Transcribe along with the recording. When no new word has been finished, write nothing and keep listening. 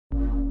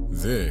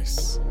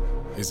This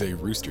is a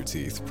Rooster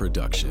Teeth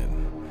production.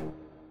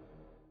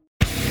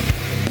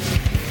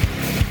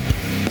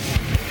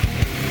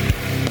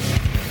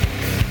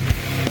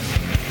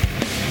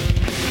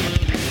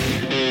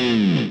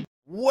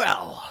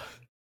 Well,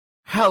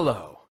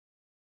 hello,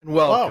 and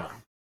welcome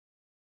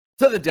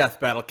to the Death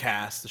Battle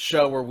Cast, the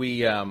show where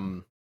we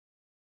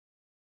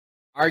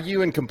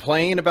argue and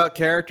complain about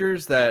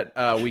characters that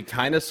we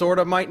kind of sort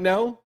of might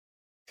know.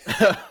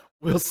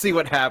 We'll see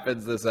what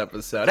happens this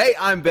episode. Hey,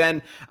 I'm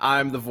Ben.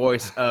 I'm the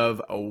voice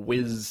of a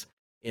Wiz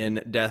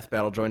in Death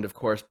Battle, joined, of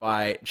course,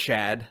 by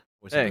Chad.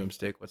 Voice of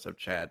Boomstick. What's up,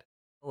 Chad?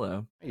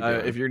 Hello.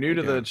 If you're new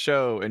to the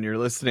show and you're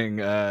listening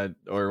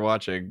or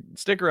watching,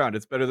 stick around.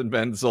 It's better than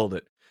Ben sold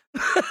it.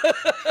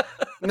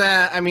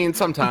 Nah, I mean,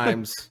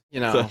 sometimes,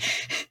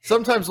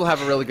 sometimes we'll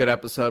have a really good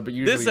episode, but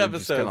usually this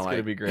episode's going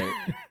to be great.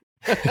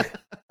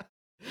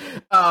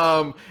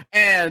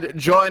 And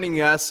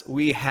joining us,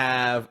 we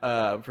have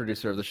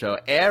producer of the show,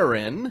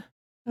 Aaron.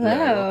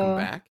 Hello. Welcome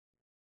back.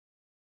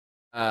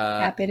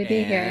 Happy to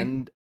be here.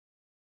 And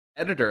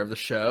editor of the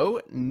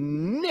show,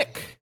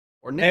 Nick.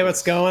 Or Nicholas. Hey,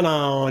 what's going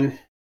on?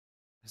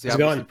 He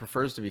obviously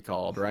prefers to be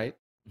called, right?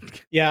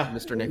 Yeah.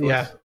 Mr.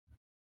 Nicholas.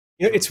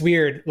 Yeah. It's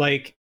weird.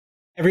 Like,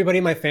 everybody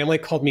in my family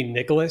called me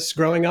Nicholas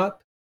growing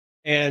up.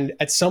 And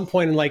at some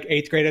point in like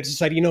 8th grade, I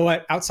decided, you know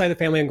what? Outside the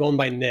family, I'm going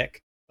by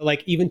Nick. But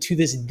like, even to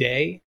this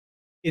day,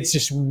 it's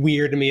just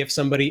weird to me if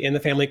somebody in the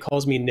family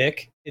calls me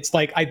Nick. It's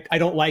like, I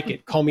don't like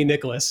it. Call me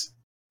Nicholas.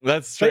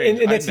 That's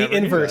strange. And that's the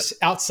inverse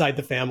outside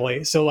the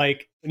family. So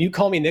like, when you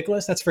call me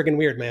Nicholas, that's freaking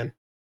weird, man.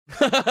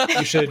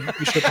 You should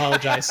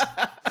apologize.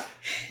 I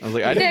was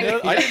like, I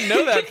didn't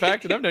know that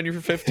fact, and I've known you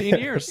for 15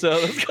 years. So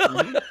let's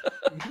go.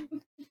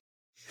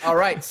 All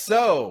right,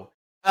 so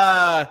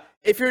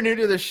if you're new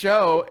to the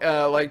show,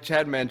 like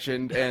Chad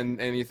mentioned,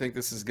 and you think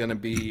this is going to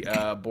be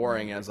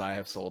boring as I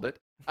have sold it,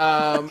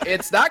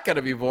 it's not going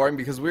to be boring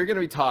because we're going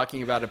to be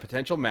talking about a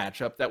potential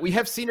matchup that we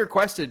have seen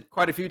requested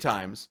quite a few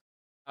times.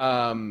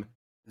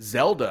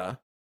 Zelda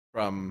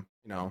from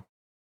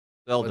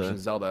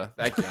Zelda,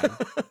 that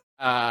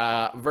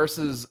game,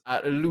 versus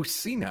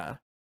Lucina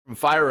from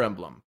Fire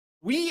Emblem.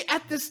 We,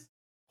 at this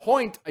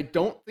point, I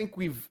don't think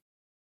we've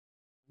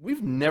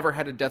never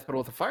had a death battle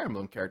with a Fire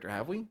Emblem character,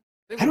 have we?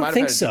 I don't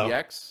think so.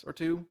 DX or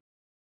two?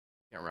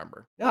 Can't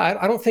remember. No,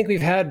 I don't think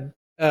we've had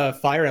a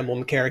Fire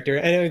Emblem character.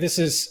 I know this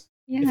is,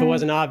 if it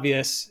wasn't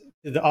obvious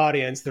to the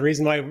audience, the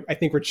reason why I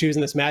think we're choosing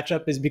this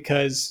matchup is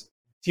because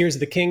Tears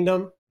of the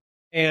Kingdom,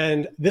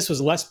 and this was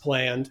less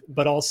planned,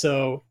 but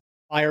also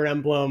Fire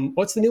Emblem.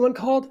 What's the new one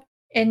called?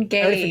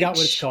 Engage. I already forgot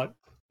what it's called.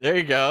 There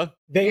you go.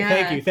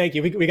 Thank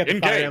you. We got the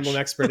Fire Emblem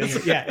expert in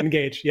here. Yeah,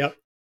 Engage. Yep.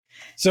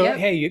 So,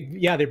 hey,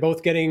 they're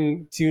both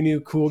getting 2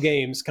 new cool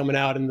games coming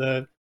out in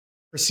the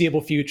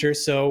foreseeable future,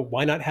 so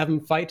why not have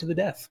them fight to the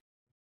death?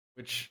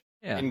 Which,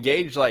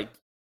 Engage, like,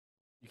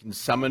 you can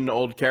summon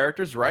old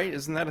characters, right?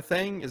 Isn't that a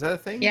thing? Is that a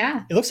thing?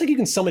 Yeah. It looks like you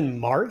can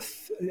summon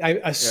Marth. I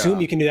assume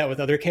you can do that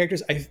with other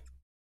characters. I'm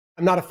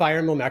not a Fire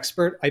Emblem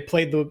expert. I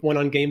played the one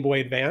on Game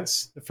Boy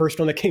Advance, the first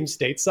one that came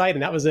stateside,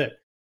 and that was it.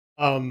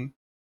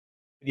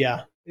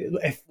 Yeah.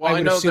 I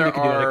would assume you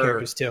can do other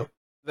characters too.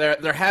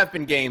 There have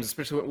been games,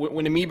 especially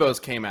when Amiibos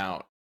came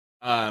out,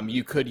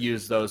 you could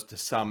use those to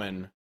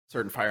summon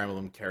certain Fire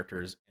Emblem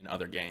characters in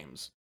other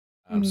games.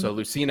 So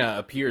Lucina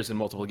appears in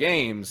multiple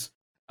games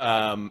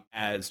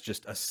as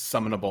just a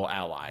summonable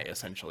ally,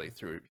 essentially,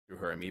 through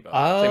her Amiibo.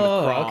 Same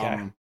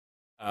with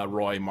Chrom,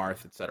 Roy,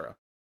 Marth, etc.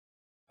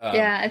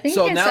 I think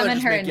you can summon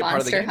her in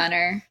Monster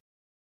Hunter.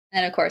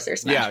 And of course,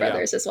 there's Smash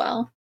Brothers as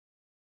well.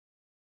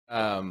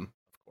 Of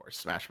course,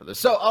 Smash Brothers.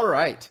 So, all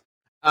right.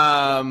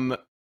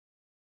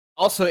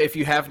 Also, if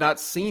you have not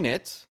seen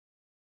it,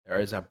 there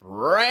is a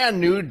brand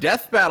new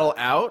death battle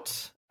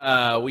out.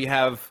 We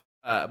have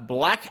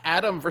Black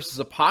Adam versus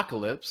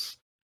Apocalypse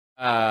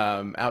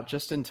out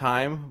just in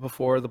time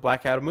before the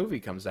Black Adam movie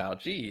comes out.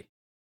 Gee,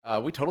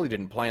 we totally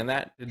didn't plan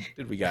that,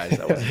 did we, guys?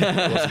 That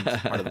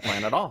wasn't part of the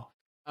plan at all.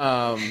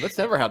 That's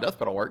never how death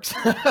battle works.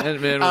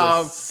 And man, it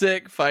was a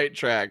sick fight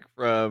track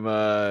from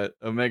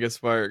Omega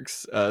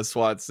Sparks,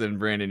 Swats, and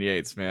Brandon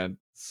Yates, man.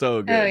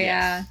 So good. Oh,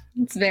 yeah.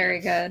 It's very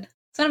good.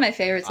 It's one of my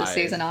favorites this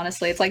season,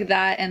 honestly. It's like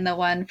that and the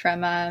one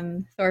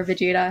from Thor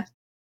Vegeta.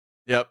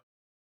 Yep.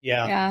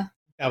 Yeah.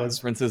 That one's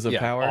Princes of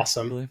Power.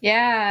 Awesome.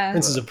 Yeah.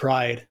 Princes of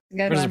Pride.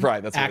 Princes of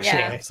Pride, that's what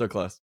actually. So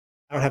close.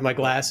 I don't have my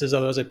glasses,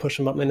 otherwise I'd push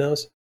them up my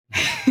nose.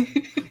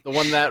 The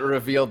one that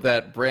revealed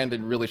that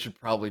Brandon really should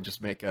probably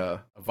just make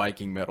a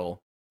Viking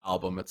metal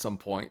album at some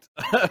point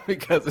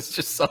because it's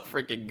just so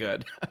freaking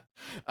good.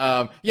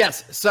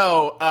 Yes,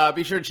 so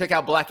be sure to check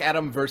out Black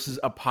Adam versus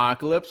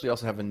Apocalypse. We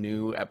also have a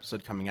new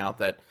episode coming out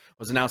that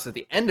was announced at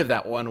the end of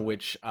that one,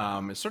 which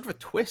is sort of a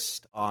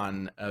twist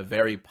on a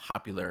very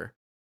popular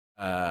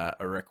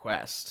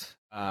request.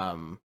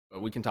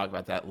 But we can talk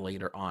about that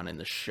later on in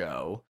the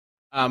show.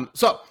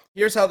 So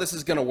here's how this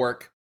is going to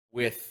work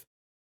with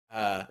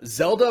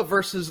Zelda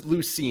versus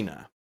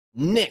Lucina.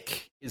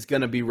 Nick is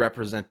going to be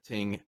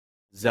representing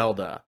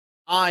Zelda.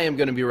 I am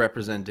going to be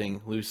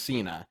representing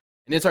Lucina.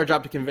 And it's our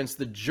job to convince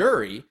the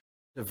jury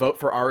to vote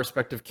for our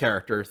respective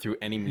character through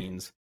any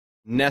means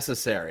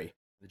necessary.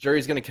 The jury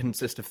is going to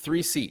consist of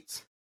 3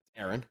 seats.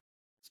 Aaron,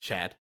 it's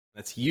Chad,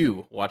 that's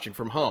you watching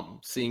from home.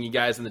 Seeing you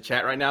guys in the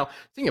chat right now,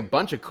 seeing a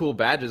bunch of cool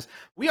badges.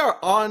 We are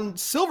on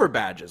silver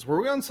badges.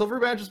 Were we on silver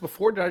badges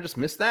before? Did I just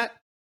miss that?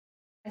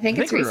 I think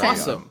it's we were recent.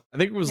 Awesome. I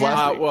think it was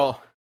last week.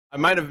 Well, I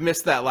might have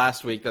missed that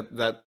last week,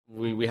 that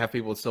we have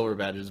people with silver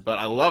badges, but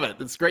I love it.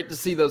 It's great to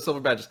see those silver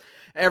badges.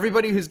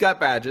 Everybody who's got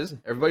badges,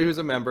 everybody who's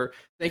a member,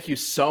 thank you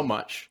so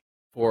much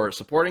for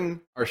supporting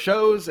our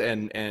shows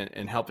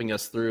and helping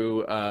us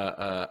through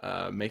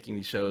making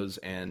these shows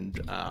and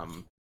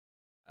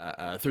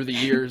through the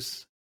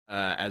years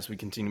as we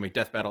continue to make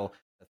Death Battle,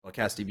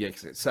 Cast,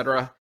 DBX,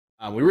 etc.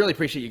 We really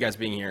appreciate you guys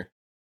being here.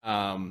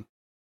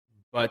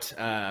 But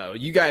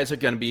you guys are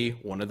going to be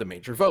one of the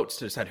major votes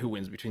to decide who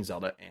wins between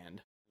Zelda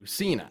and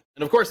Lucina.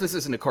 And of course, this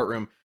isn't a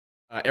courtroom.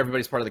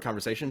 Everybody's part of the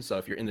conversation. So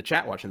if you're in the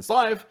chat watching this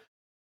live,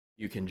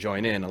 you can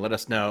join in and let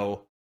us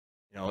know,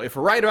 if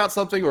we're right about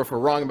something or if we're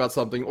wrong about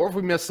something or if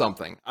we missed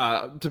something.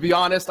 To be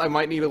honest, I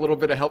might need a little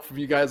bit of help from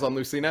you guys on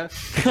Lucina.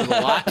 There's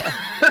a lot.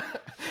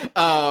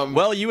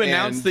 Well, you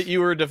announced that you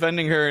were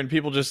defending her and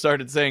people just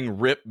started saying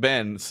 "Rip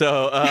Ben."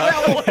 So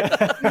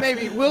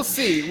maybe we'll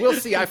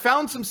see. I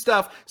found some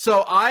stuff.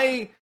 So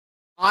I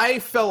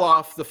fell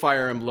off the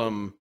Fire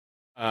Emblem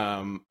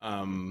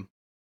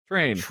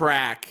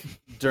track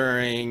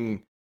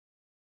during.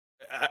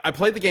 I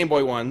played the Game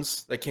Boy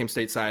ones that came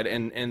stateside,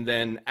 and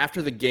then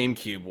after the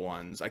GameCube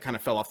ones, I kind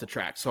of fell off the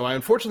track. So I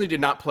unfortunately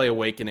did not play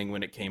Awakening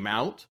when it came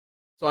out.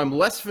 So I'm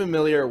less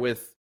familiar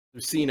with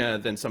Lucina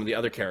than some of the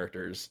other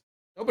characters.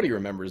 Nobody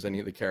remembers any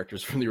of the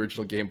characters from the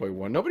original Game Boy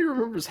one. Nobody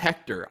remembers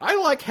Hector. I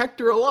like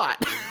Hector a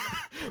lot,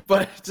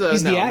 but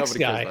he's the axe nobody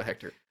guy. cares about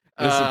Hector.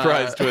 The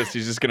surprise twist,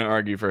 he's just going to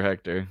argue for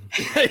Hector.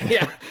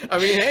 Yeah, I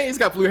mean, hey, he's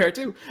got blue hair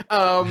too.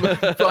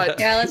 But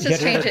Yeah, let's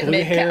just change it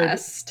blue-haired.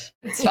 mid-cast.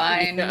 It's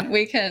fine. Yeah.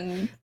 We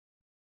can...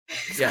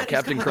 Yeah,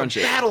 Captain Crunch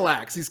it. Battle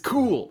axe. He's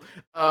cool.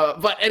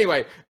 But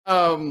anyway,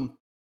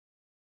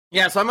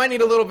 yeah. So I might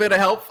need a little bit of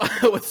help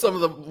with some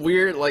of the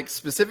weird,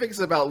 specifics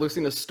about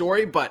Lucina's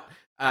story. But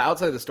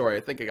outside of the story, I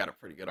think I got a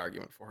pretty good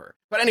argument for her.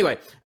 But anyway,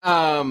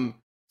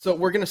 so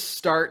we're gonna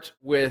start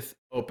with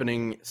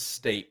opening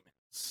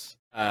statements.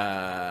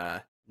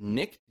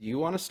 Nick, do you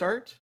want to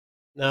start?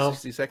 No.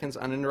 60 seconds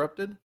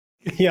uninterrupted.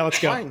 Yeah, let's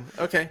go. Fine.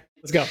 Okay.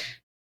 Let's go.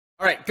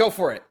 All right, go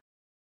for it.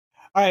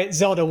 All right,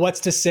 Zelda,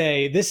 what's to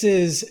say? This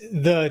is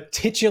the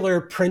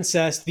titular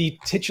princess, the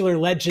titular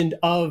legend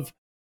of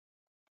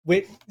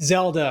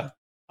Zelda.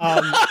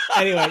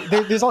 Anyway,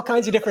 there's all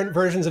kinds of different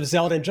versions of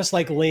Zelda, and just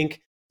like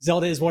Link,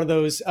 Zelda is one of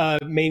those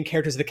main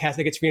characters of the cast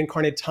that gets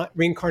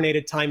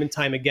reincarnated time and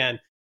time again.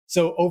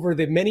 So over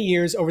the many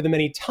years, over the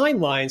many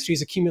timelines,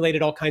 she's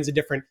accumulated all kinds of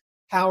different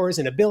powers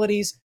and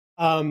abilities.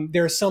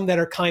 There are some that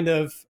are kind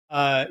of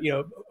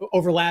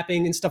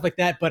overlapping and stuff like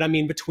that. But I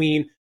mean,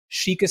 between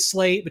Sheikah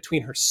Slate,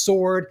 between her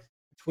sword,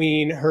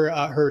 between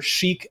her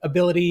Sheik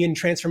ability and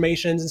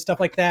transformations and stuff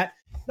like that,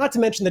 not to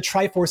mention the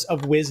Triforce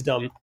of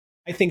Wisdom,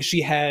 I think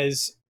she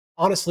has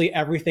honestly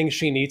everything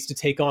she needs to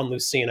take on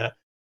Lucina.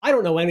 I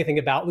don't know anything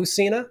about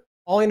Lucina.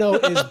 All I know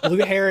is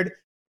blue-haired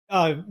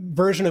girl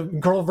version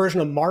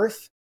of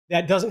Marth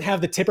that doesn't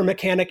have the tipper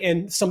mechanic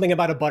and something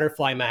about a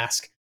butterfly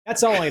mask.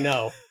 That's all I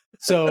know.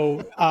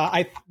 So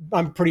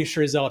I'm pretty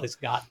sure Zelda's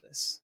got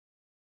this.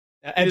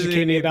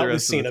 Educate me about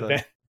Lucina,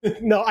 Ben.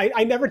 No,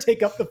 I never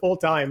take up the full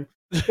time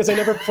because I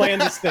never plan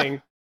this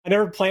thing. I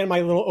never plan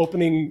my little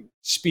opening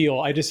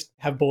spiel. I just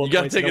have bullet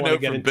points. You gotta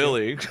take a note from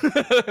Billy.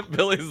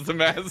 Billy's the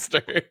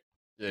master.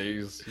 Yeah,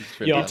 he's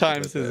he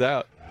times his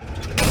out.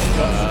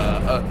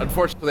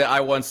 Unfortunately, I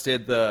once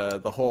did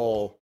the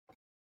whole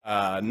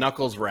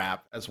Knuckles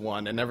rap as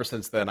one, and ever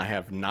since then, I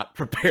have not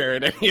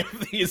prepared any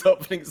of these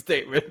opening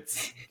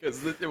statements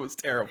because it was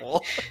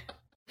terrible.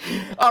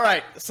 All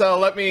right, so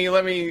let me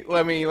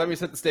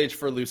set the stage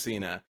for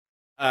Lucina.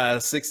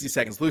 60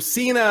 seconds.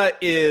 Lucina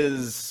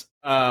is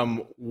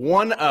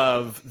one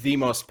of the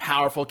most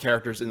powerful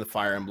characters in the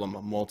Fire Emblem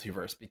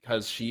multiverse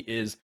because she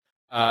is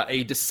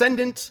a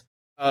descendant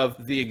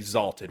of the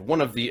Exalted, one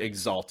of the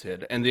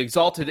Exalted. And the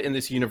Exalted in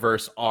this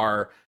universe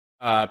are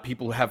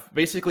people who have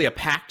basically a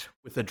pact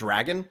with a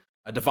dragon,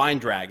 a divine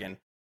dragon,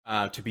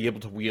 to be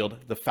able to wield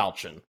the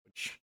falchion,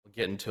 which we'll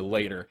get into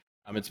later.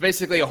 It's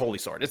basically a holy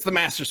sword. It's the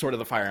master sword of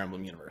the Fire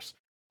Emblem universe.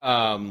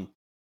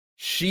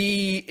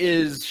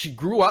 She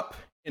grew up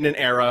in an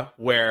era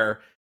where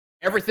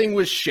everything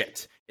was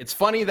shit. It's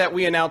funny that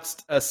we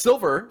announced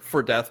Silver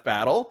for Death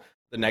Battle,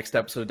 the next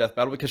episode of Death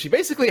Battle, because she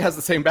basically has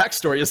the same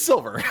backstory as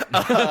Silver.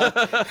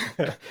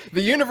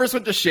 The universe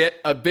went to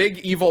shit. A big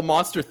evil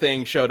monster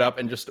thing showed up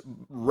and just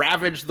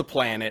ravaged the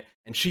planet,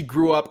 and she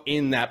grew up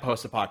in that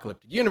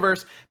post-apocalyptic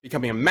universe,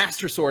 becoming a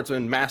master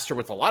swordsman, master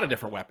with a lot of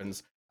different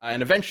weapons,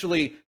 and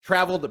eventually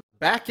traveled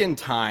back in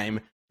time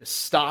to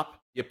stop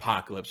the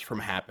apocalypse from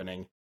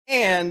happening,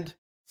 and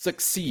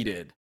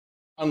succeeded.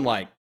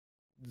 Unlike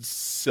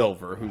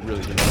Silver, who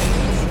really didn't.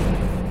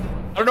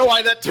 I don't know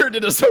why that turned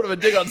into sort of a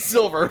dig on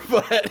Silver,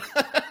 but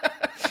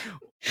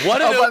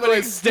what an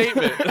opening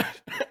statement.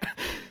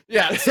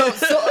 Yeah, so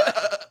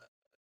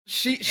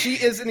she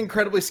is an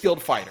incredibly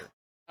skilled fighter.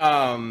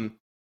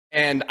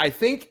 And I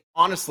think,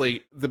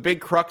 honestly, the big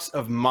crux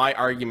of my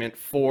argument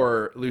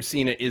for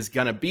Lucina is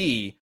going to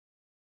be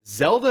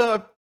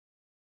Zelda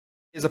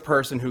is a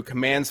person who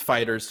commands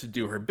fighters to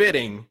do her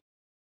bidding,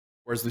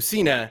 whereas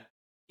Lucina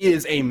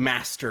is a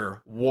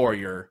master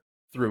warrior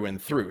through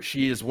and through.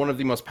 She is one of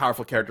the most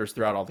powerful characters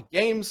throughout all the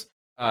games.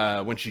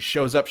 When she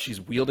shows up, she's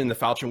wielding the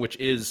falchion, which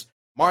is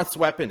Marth's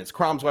weapon, it's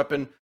Crom's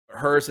weapon.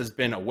 Hers has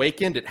been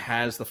awakened. It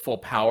has the full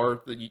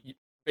power.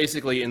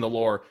 Basically, in the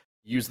lore,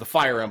 use the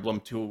fire emblem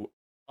to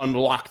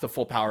unlock the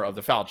full power of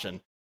the falchion.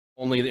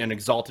 Only an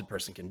exalted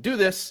person can do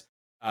this.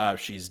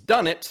 She's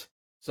done it,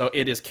 so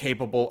it is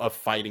capable of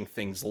fighting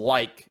things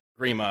like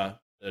Grima,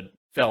 the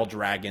fell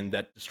dragon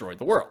that destroyed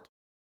the world.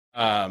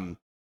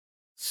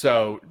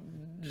 So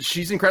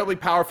she's incredibly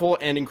powerful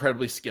and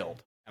incredibly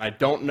skilled. And I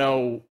don't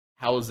know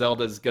how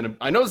Zelda's gonna...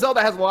 I know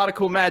Zelda has a lot of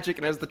cool magic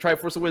and has the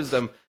Triforce of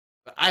Wisdom,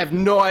 but I have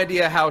no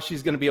idea how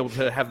she's gonna be able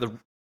to have the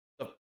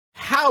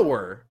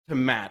power to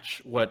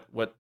match what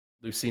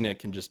Lucina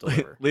can just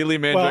deliver. Lily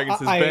Mandragon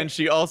says, Ben,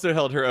 she also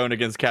held her own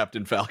against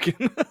Captain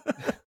Falcon.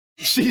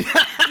 She...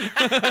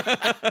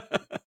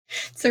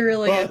 It's a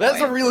really good that's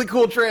point. a really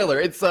cool trailer.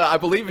 It's I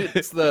believe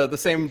it's the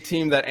same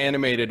team that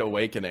animated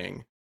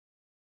Awakening.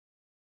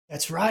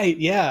 That's right.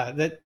 Yeah,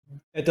 that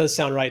does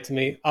sound right to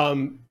me.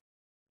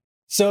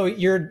 So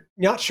you're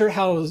not sure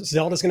how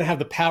Zelda's going to have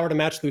the power to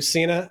match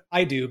Lucina?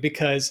 I do,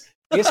 because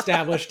we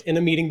established in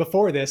a meeting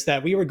before this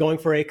that we were going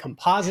for a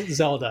composite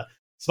Zelda.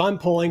 So I'm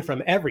pulling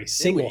from every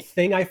single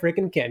thing I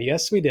freaking can.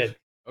 Yes, we did.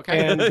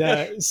 Okay.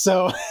 And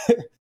so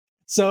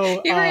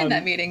You were in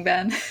that meeting,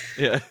 Ben.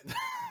 Yeah.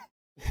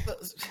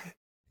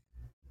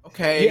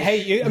 Okay.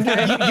 Hey, you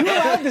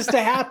allowed this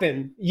to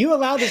happen. You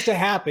allowed this to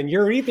happen.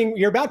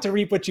 You're about to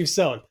reap what you've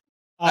sown.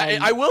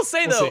 I will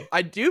say, we'll though, see.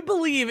 I do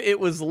believe it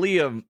was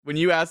Liam when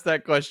you asked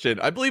that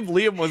question. I believe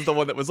Liam was the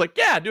one that was like,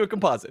 yeah, do a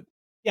composite.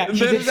 Yeah, And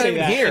he then did say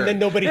that, here. and then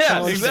nobody Yeah,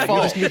 challenged exactly.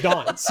 him. He just moved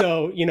on.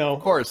 So,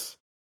 Of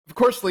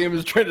course, Liam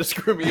is trying to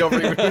screw me over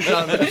even when he's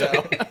on the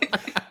show.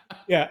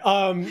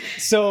 yeah.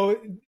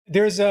 So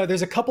there's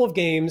a couple of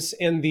games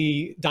in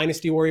the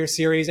Dynasty Warrior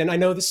series, and I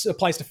know this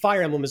applies to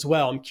Fire Emblem as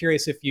well. I'm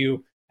curious if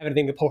you have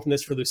anything to pull from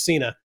this for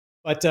Lucina,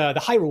 but the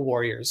Hyrule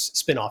Warriors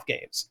spin-off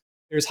games.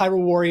 There's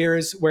Hyrule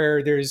Warriors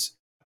where there's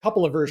a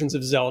couple of versions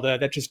of Zelda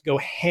that just go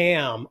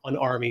ham on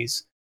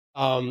armies.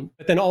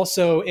 But then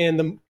also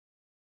in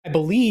I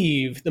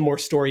believe the more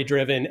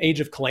story-driven Age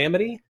of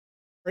Calamity.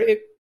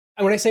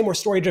 When I say more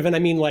story-driven, I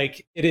mean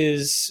like it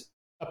is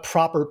a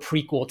proper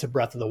prequel to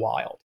Breath of the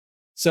Wild.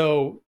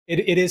 So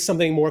it is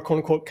something more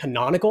quote-unquote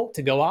canonical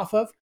to go off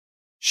of.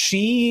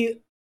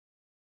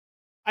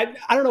 I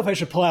don't know if I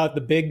should pull out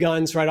the big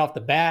guns right off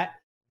the bat,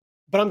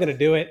 but I'm going to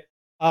do it.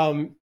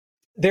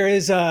 There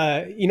is,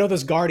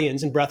 those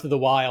guardians in Breath of the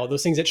Wild,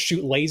 those things that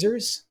shoot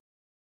lasers.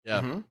 Yeah.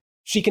 Mm-hmm.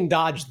 She can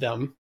dodge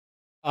them.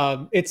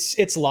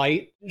 It's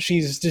light.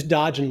 She's just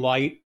dodging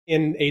light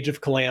in Age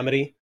of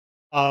Calamity.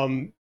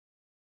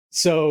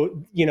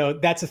 So,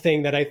 that's a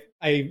thing that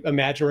I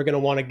imagine we're going to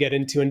want to get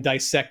into and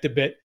dissect a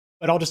bit,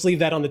 but I'll just leave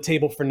that on the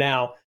table for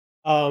now.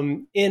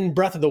 In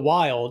Breath of the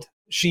Wild,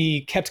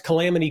 she kept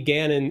Calamity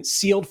Ganon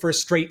sealed for a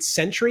straight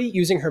century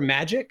using her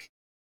magic.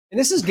 And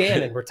this is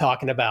Ganon we're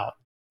talking about.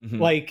 Mhm.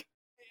 Like,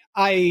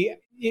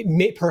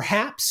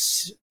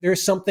 perhaps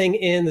there's something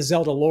in the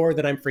Zelda lore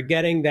that I'm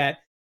forgetting that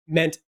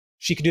meant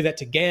she could do that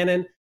to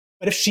Ganon.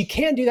 But if she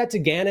can do that to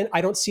Ganon, I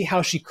don't see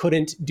how she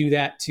couldn't do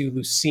that to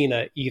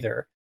Lucina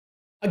either.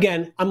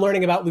 Again, I'm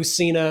learning about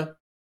Lucina,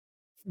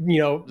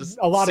 Just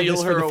a lot of seal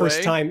this for her the first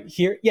away? time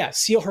here. Yeah,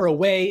 seal her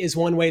away is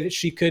one way that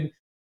she could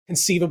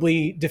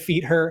conceivably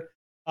defeat her.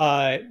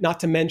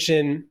 Not to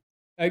mention,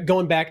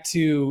 going back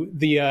to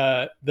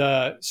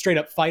the straight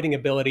up fighting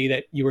ability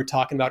that you were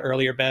talking about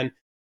earlier, Ben,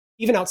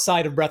 even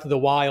outside of Breath of the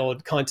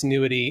Wild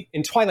continuity,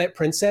 in Twilight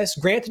Princess,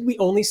 granted we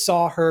only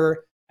saw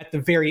her at the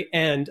very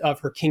end of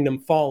her kingdom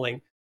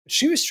falling, but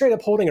she was straight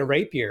up holding a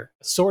rapier,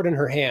 a sword in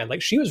her hand.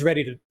 Like, she was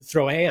ready to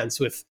throw hands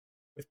with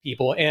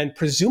people, and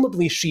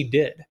presumably she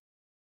did.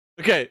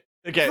 Okay.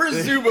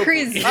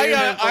 Presumably.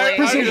 I'm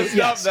going to stop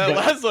Yes, that but-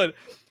 last one.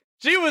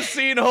 She was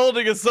seen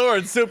holding a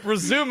sword, so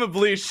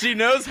presumably she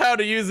knows how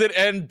to use it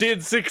and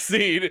did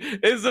succeed.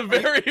 Is a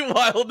very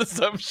wild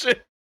assumption.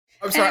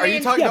 I'm sorry, are you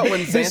talking Yeah, about but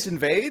when this- Zant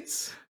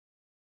invades?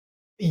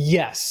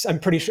 Yes, I'm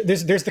pretty sure.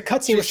 There's the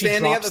cutscene where She's she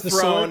standing at drops the the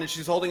throne sword. and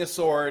she's holding a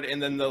sword,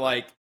 and then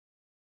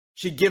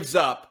she gives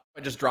up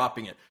by just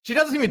dropping it. She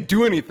doesn't even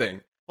do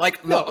anything.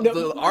 Like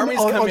the armies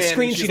on, come on in.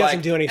 screen, and she she's doesn't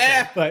like, do anything.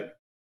 But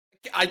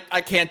I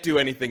can't do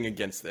anything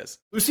against this.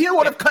 Lucina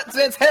would have cut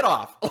Zant's head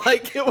off.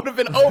 Like, it would have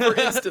been over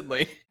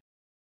instantly.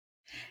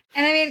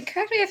 And I mean,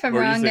 correct me if I'm What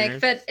were you wrong, saying,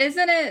 Nick, but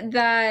isn't it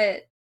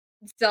that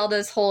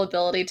Zelda's whole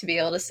ability to be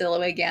able to seal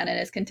away Ganon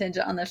is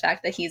contingent on the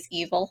fact that he's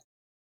evil?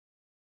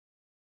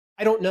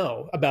 I don't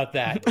know about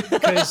that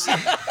because,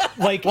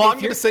 like, Well, if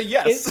I'm going you're- to say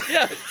yes.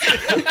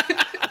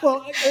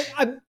 well,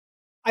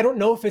 I don't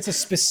know if it's a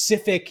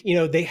specific,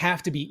 they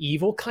have to be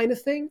evil kind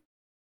of thing.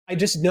 I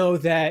just know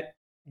that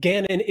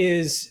Ganon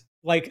is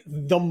like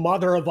the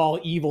mother of all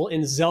evil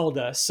in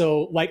Zelda.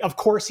 So like, of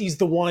course, he's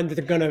the one that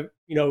they're gonna,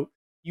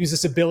 use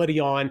this ability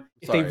on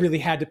if they really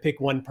had to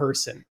pick one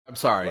person. I'm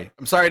sorry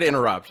to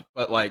interrupt,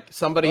 but like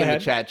somebody Go in the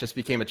ahead. chat just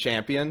became a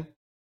champion.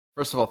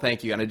 First of all,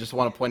 thank you, and I just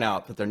want to point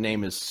out that their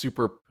name is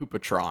Super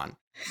Poopatron.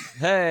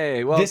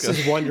 Hey, welcome. This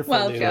is wonderful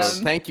Welcome. news.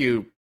 Thank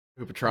you,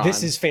 Poopatron.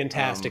 This is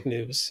fantastic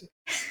news.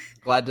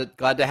 Glad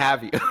to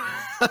have you.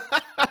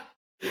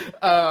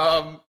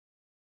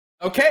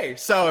 Okay,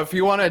 so if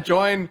you want to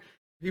join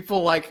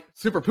people like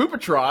Super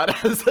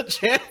Poopatron as a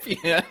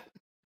champion,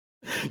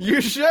 you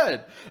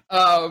should.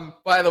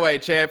 By the way,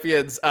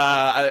 champions,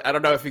 I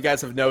don't know if you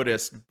guys have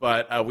noticed,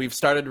 but we've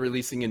started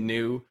releasing a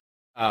new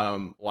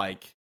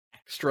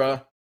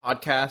extra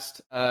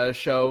podcast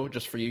show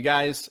just for you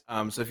guys.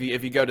 So if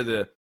you go to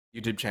the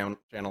YouTube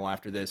channel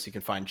after this, you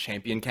can find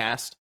Champion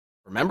Cast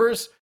for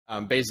members.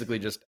 Basically,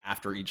 just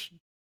after each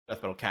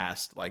Death Metal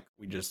cast, like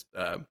we just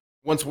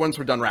once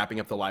we're done wrapping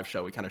up the live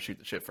show, we kind of shoot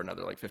the shit for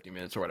another like 50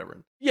 minutes or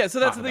whatever. Yeah, so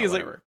that's the thing is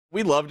like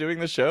we love doing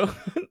the show,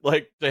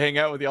 like to hang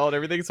out with y'all and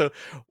everything. So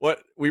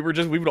we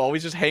would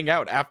always just hang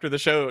out after the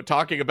show,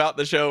 talking about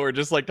the show or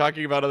just like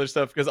talking about other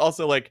stuff. Because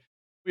also like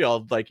we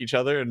all like each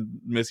other and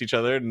miss each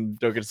other and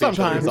don't get to see each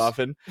other as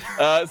often.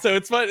 So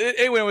it's fun.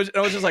 Anyway, I was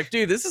just like,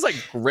 dude, this is like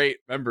great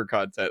member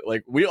content.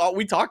 Like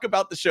we talk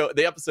about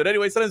the episode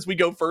anyway. Sometimes we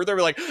go further.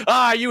 We're like,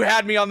 you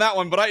had me on that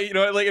one, but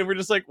and we're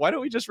just like, why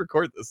don't we just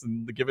record this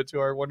and give it to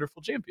our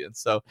wonderful champions?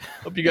 So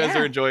hope you guys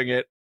are enjoying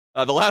it.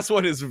 The last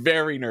one is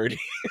very nerdy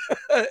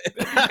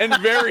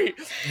and very,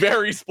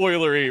 very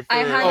spoilery. I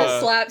had to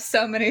slap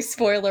so many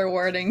spoiler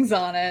wordings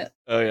on it.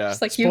 Oh yeah,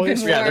 just like you've been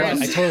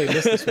warned. I totally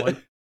missed this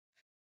one.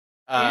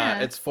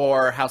 It's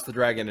for House of the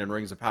Dragon and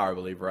Rings of Power, I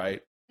believe,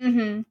 right?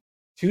 Mm-hmm.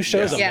 2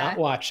 shows I'm not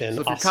watching.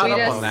 So if you're caught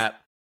up on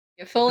that,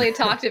 you fully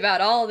talked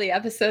about all the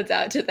episodes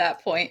out to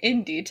that point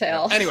in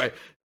detail. Anyway,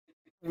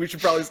 we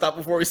should probably stop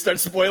before we start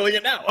spoiling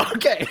it now.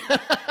 Okay.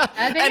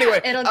 Anyway,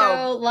 it'll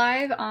go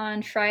live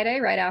on Friday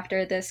right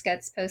after this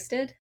gets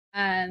posted.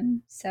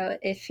 So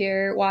if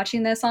you're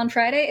watching this on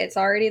Friday, it's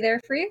already there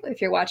for you. If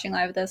you're watching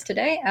live with us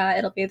today,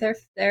 it'll be there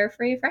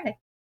for you Friday.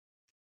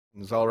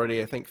 There's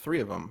already, I think, 3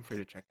 of them for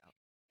you to check out.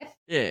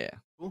 Yeah.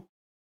 Cool.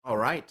 All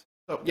right.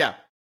 So yeah,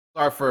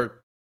 sorry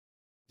for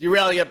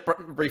derailing it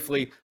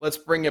briefly. Let's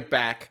bring it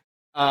back.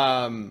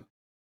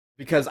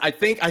 Because I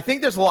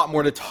think there's a lot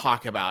more to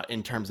talk about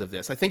in terms of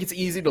this. I think it's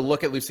easy to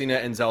look at Lucina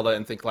and Zelda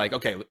and think like,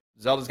 okay,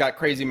 Zelda's got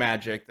crazy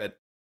magic that,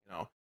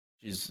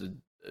 she's a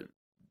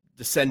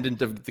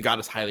descendant of the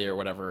goddess Hylia or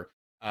whatever.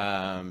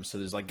 So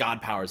there's like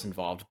god powers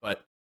involved.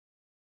 But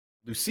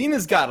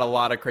Lucina's got a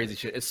lot of crazy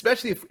shit,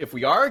 especially if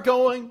we are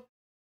going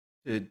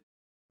to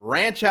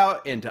branch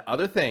out into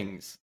other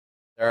things.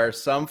 There are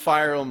some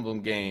Fire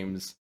Emblem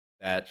games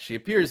that she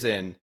appears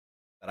in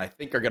that I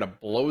think are going to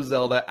blow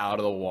Zelda out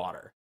of the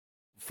water.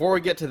 Before we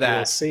get to that,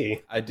 we'll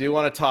see. I do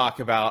want to talk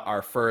about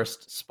our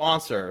first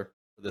sponsor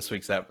for this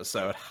week's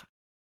episode.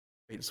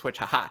 Wait, switch,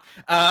 haha.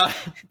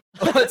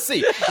 Let's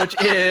see, which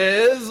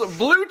is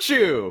Blue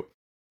Chew.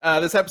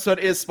 This episode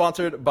is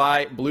sponsored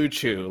by Blue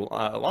Chew,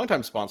 a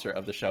longtime sponsor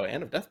of the show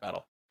and of Death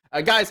Battle.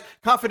 Guys,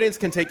 confidence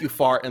can take you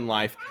far in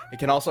life. It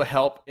can also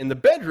help in the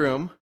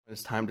bedroom when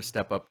it's time to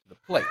step up to the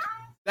plate.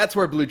 That's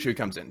where Blue Chew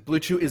comes in. Blue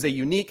Chew is a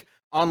unique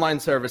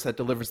online service that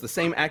delivers the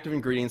same active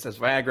ingredients as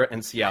Viagra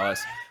and Cialis,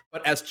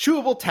 but as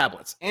chewable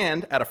tablets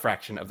and at a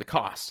fraction of the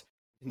cost.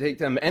 You can take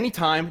them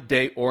anytime,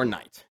 day or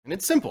night. And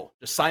it's simple.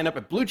 Just sign up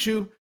at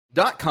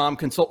bluechew.com,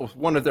 consult with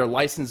one of their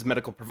licensed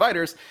medical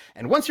providers,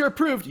 and once you're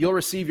approved, you'll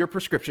receive your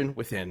prescription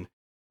within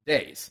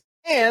days.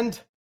 And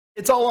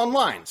it's all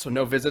online, so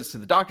no visits to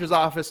the doctor's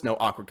office, no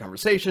awkward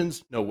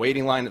conversations, no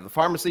waiting line at the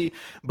pharmacy.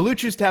 Blue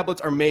Chew's tablets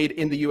are made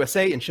in the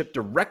USA and shipped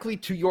directly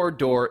to your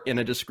door in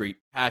a discreet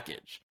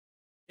package.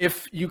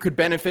 If you could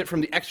benefit from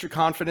the extra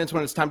confidence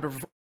when it's time to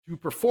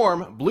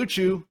perform, Blue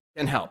Chew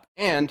can help.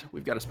 And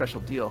we've got a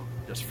special deal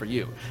just for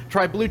you.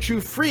 Try Blue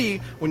Chew free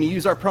when you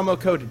use our promo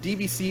code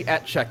DBC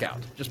at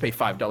checkout. Just pay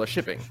 $5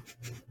 shipping.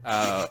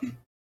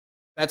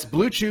 That's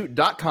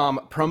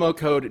bluechew.com, promo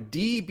code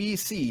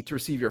DBC to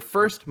receive your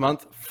first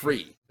month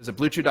free. Visit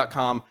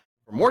bluechew.com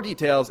for more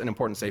details and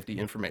important safety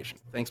information.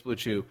 Thanks, Blue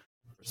Chew,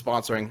 for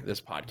sponsoring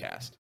this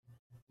podcast.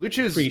 Blue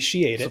Chew's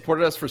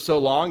supported us for so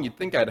long, you'd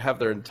think I'd have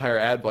their entire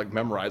ad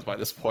memorized by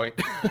this point.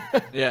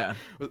 Yeah.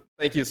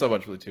 Thank you so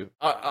much, Blue Chew.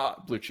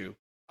 Blue Chew.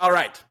 All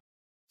right.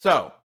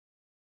 So,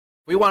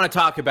 we want to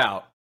talk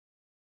about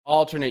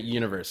alternate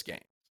universe games.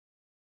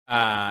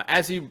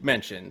 As you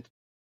mentioned,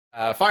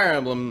 Fire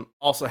Emblem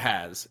also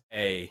has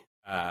a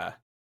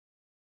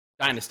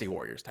Dynasty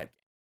Warriors type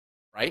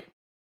game, right?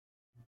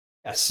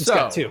 Yes, it's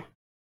got 2.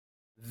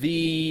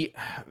 The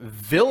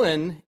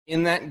villain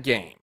in that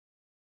game,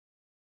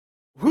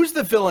 who's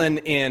the villain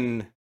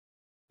in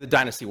the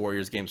Dynasty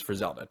Warriors games for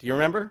Zelda? Do you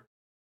remember?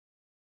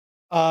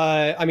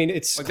 I mean,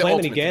 it's like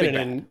Calamity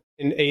Ganon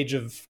in Age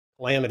of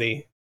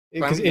Calamity.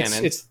 Because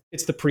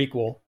it's the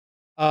prequel.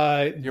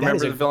 Do you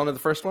remember the villain of the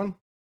first one?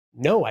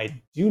 No,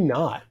 I do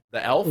not.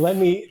 The elf? Let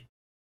me...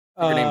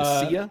 Her name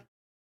is Sia?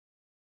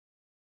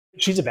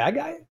 She's a bad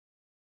guy?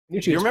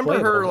 Do you remember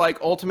her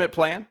like ultimate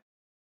plan?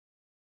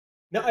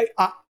 No,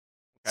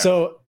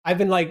 So I've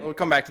been like, we'll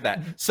come back to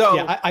that. So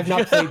yeah, I've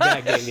not played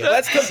that game yet.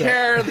 Let's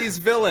compare these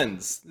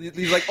villains,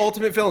 these like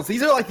ultimate villains.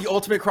 These are like the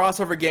ultimate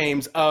crossover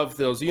games of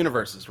those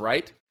universes,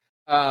 right?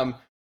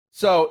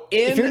 So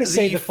in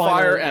the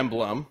Fire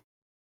Emblem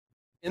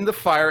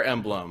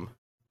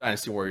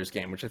Dynasty Warriors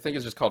game, which I think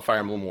is just called Fire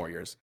Emblem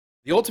Warriors,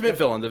 the ultimate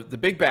villain, the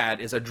big bad,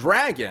 is a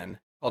dragon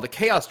called a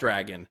Chaos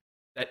Dragon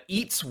that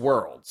eats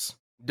worlds,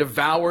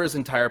 devours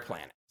entire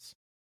planets.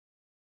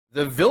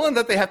 The villain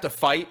that they have to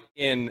fight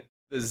in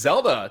the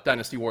Zelda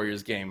Dynasty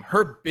Warriors game,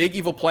 her big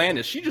evil plan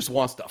is she just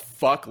wants to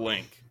fuck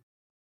Link.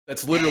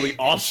 That's literally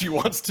all she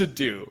wants to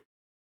do.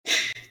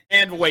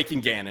 And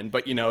Waking Ganon,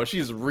 but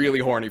she's really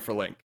horny for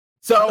Link.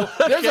 So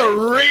there's a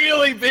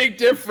really big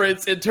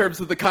difference in terms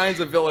of the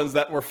kinds of villains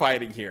that we're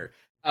fighting here.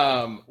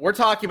 We're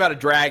talking about a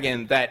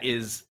dragon that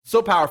is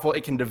so powerful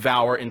it can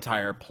devour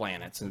entire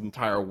planets and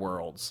entire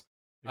worlds.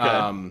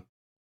 Okay.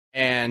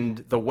 And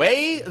the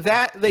way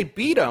that they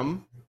beat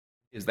him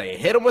is they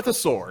hit him with a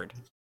sword.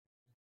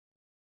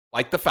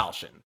 Like the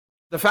Falchion.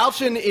 The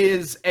Falchion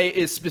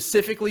is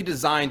specifically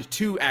designed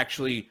to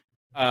actually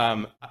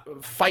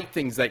fight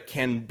things that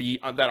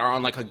are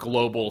on like a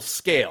global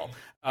scale.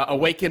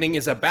 Awakening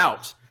is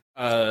about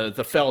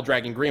the fell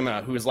dragon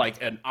Grima, who is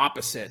like an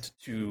opposite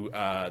to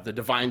the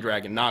divine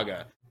dragon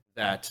Naga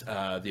that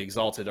the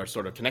Exalted are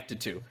sort of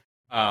connected to.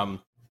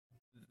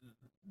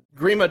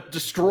 Grima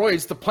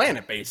destroys the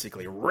planet,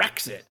 basically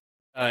wrecks it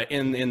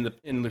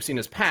in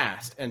Lucina's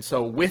past, and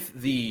so with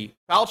the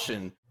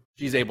Falchion,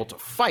 she's able to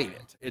fight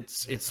it.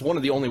 It's one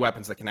of the only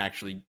weapons that can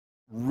actually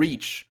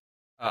reach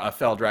a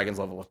fell dragon's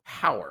level of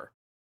power.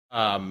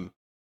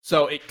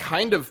 So it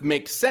kind of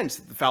makes sense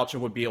that the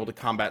Falchion would be able to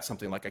combat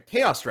something like a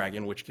Chaos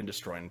Dragon, which can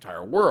destroy an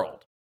entire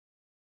world.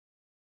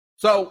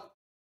 So,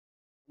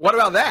 what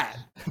about that?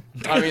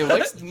 I mean,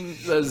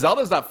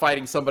 Zelda's not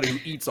fighting somebody who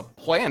eats a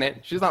planet.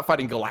 She's not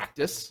fighting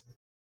Galactus.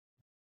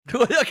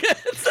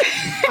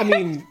 I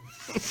mean,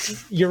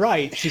 you're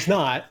right. She's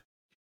not.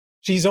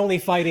 She's only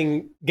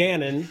fighting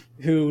Ganon,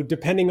 who,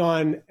 depending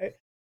on...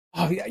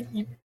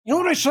 you know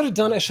what I should have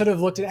done? I should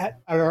have looked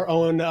at our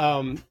own...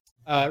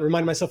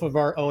 reminded myself of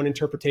our own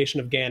interpretation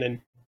of Ganon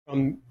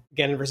from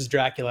Ganon versus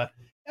Dracula.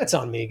 That's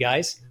on me,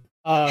 guys.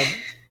 In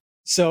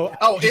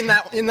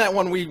that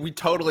one, we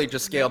totally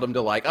just scaled him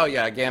to like, oh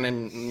yeah,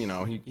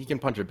 Ganon, he can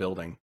punch a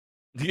building.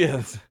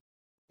 Yes.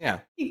 Yeah.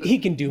 He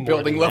can do more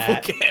building than level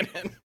that.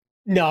 Ganon.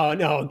 No,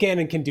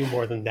 Ganon can do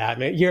more than that,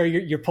 man.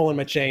 You're pulling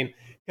my chain.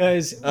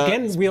 Because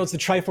Ganon wields the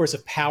Triforce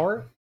of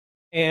Power,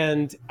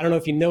 and I don't know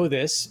if you know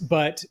this,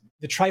 but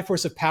the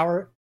Triforce of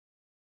Power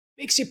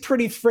makes you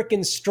pretty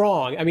freaking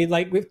strong. I mean,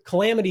 like with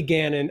Calamity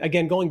Ganon,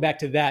 again, going back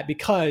to that,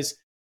 because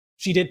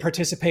she did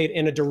participate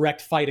in a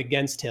direct fight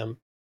against him.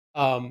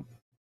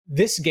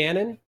 This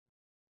Ganon,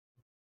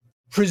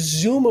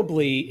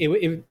 presumably,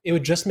 it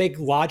would just make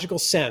logical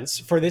sense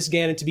for this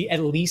Ganon to be at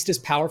least as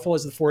powerful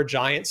as the four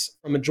giants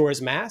from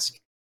Majora's Mask.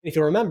 And if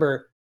you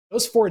remember,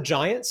 those four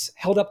giants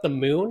held up the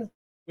moon,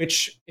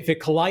 which if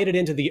it collided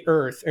into the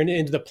Earth or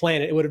into the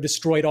planet, it would have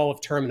destroyed all of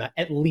Termina,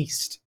 at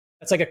least.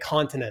 That's like a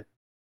continent.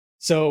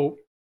 So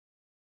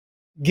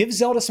give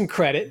Zelda some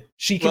credit.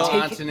 She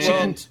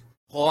can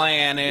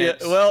planet.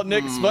 Yeah, well,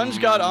 Nick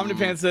SpongeGod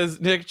Omnipants says,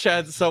 Nick,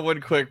 Chad,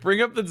 someone quick.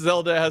 Bring up that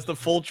Zelda has the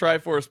full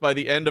Triforce by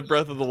the end of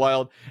Breath of the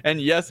Wild,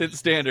 and yes, it's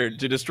standard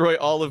to destroy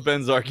all of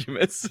Ben's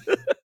arguments.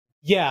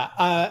 Yeah,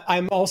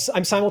 I'm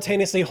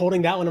simultaneously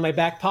holding that one in my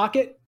back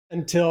pocket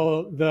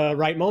until the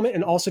right moment,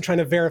 and also trying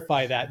to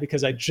verify that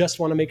because I just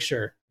want to make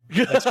sure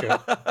that's true.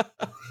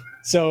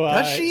 So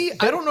does she?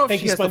 I don't know if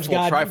she has the full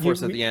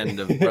Triforce at the end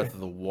of Breath of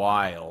the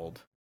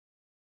Wild.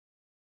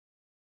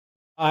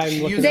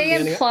 They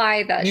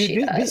imply that she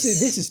does.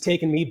 This is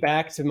taking me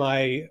back to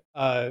my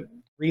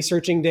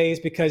researching days,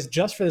 because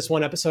just for this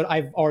one episode,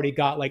 I've already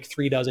got like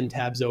 36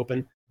 tabs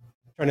open,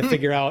 trying to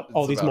figure out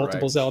all these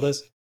multiple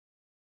Zeldas.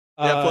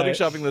 Yeah, floating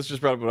shopping list just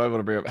brought up what I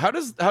want to bring up. How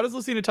does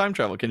Lucina time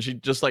travel? Can she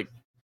just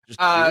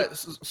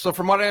so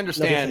from what I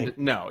understand,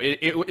 no.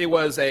 It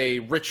was a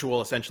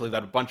ritual essentially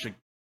that a bunch of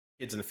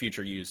kids in the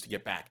future use to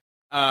get back.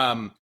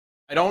 I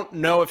don't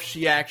know if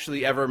she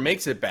actually ever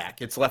makes it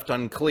back. It's left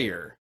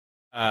unclear.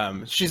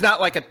 She's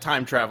not like a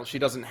time travel. She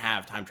doesn't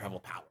have time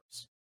travel powers.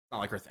 It's not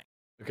like her thing.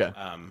 Okay.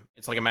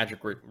 It's like a magic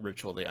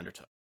ritual they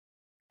undertook.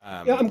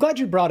 Yeah, I'm glad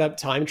you brought up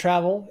time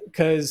travel,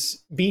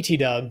 because BT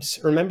dubs,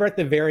 remember at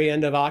the very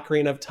end of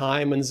Ocarina of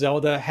Time when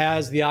Zelda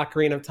has the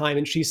Ocarina of Time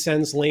and she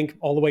sends Link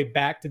all the way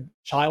back to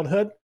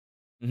childhood?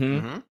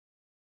 Mm-hmm.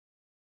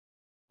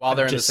 While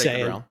they're in the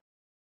Sacred Realm.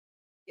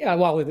 Yeah,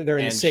 while they're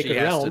in the Sacred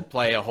Realm. And she has to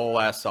play a whole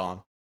ass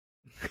song.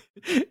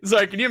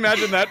 Sorry, can you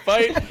imagine that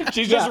fight?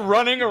 She's just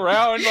running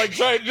around, like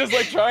trying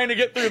to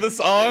get through the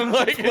song,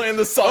 like playing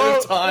the song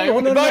of time.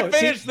 If I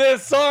finish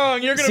this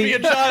song, you're gonna be a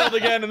child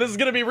again, and this is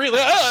gonna be really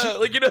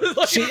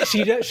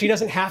she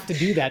doesn't have to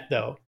do that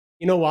though.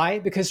 You know why?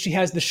 Because she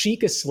has the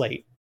Sheikah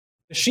Slate.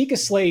 The Sheikah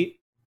Slate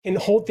can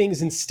hold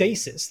things in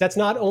stasis. That's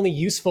not only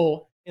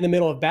useful in the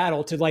middle of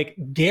battle to like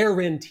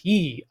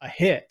guarantee a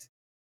hit,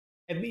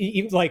 and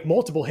even like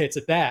multiple hits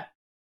at that.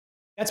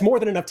 That's more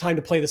than enough time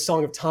to play the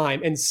Song of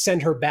Time and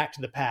send her back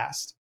to the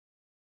past.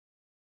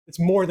 It's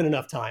more than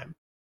enough time.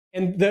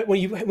 And when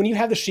you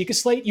have the Sheikah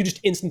Slate, you just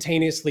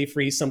instantaneously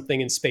freeze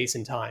something in space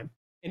and time,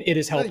 and it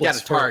is helpless. You got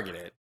to target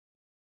it.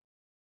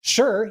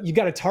 Sure, you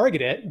got to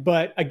target it,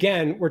 but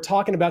again, we're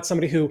talking about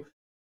somebody who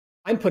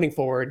I'm putting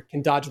forward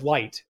can dodge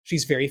light.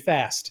 She's very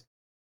fast.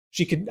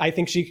 I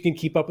think she can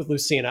keep up with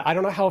Lucina. I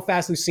don't know how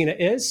fast Lucina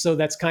is, so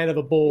that's kind of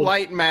a bold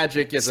light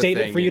magic is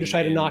statement a thing for you to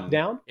try to knock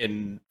down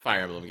in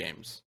Fire Emblem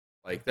games.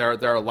 Like there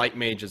are light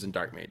mages and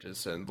dark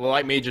mages, and the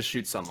light mages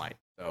shoot sunlight.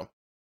 So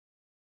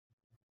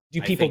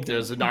I think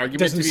there's an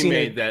argument to be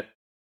made that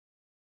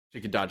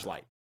she could dodge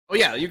light. Oh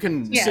yeah, you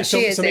can. Yeah,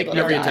 she is able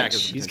to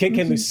dodge.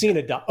 Can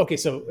Lucina dodge? Okay,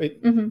 so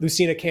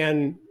Lucina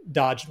can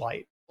dodge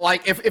light.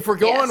 Like if we're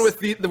going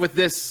with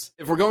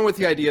if we're going with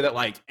the idea that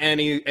like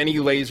any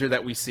laser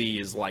that we see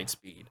is light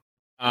speed,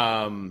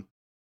 then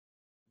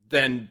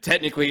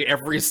technically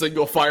every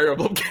single Fire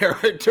Emblem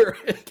character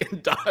can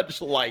dodge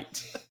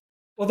light.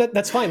 Well,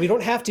 that's fine. We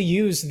don't have to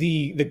use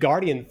the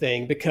Guardian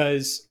thing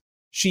because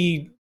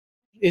she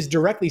is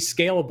directly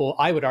scalable,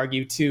 I would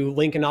argue, to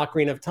Link in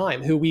Ocarina of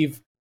Time, who we've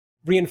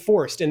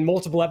reinforced in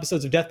multiple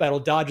episodes of Death Battle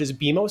dodges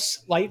Beamos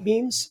light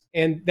beams,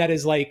 and that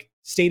is like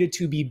stated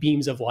to be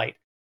beams of light.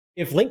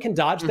 If Link can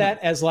dodge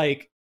that as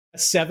like a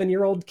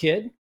 7-year-old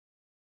kid,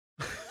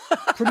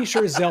 pretty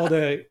sure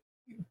Zelda,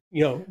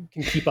 can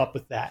keep up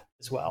with that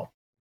as well.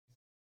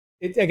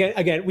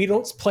 Again, we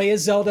don't play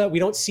as Zelda. We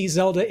don't see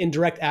Zelda in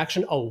direct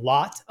action a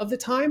lot of the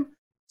time.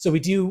 So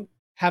we do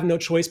have no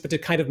choice but to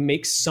kind of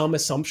make some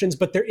assumptions,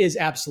 but there is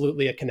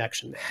absolutely a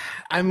connection there.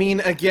 I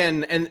mean,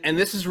 again, and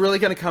this is really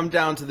going to come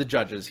down to the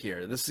judges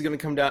here. This is going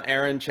to come down,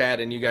 Aaron,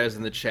 Chad, and you guys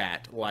in the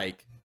chat.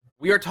 Like,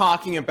 we are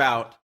talking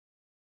about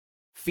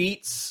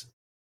feats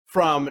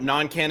from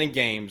non-canon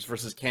games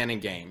versus canon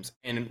games.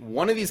 And in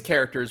one of these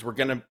characters, we're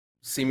going to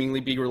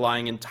seemingly be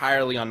relying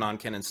entirely on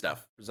non-canon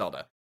stuff for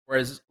Zelda.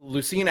 Whereas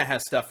Lucina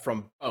has stuff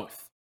from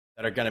both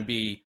that are going to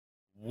be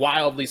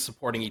wildly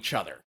supporting each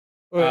other.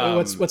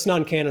 What's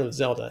non-canon with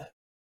Zelda?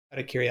 Out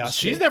of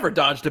curiosity, she's never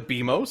dodged a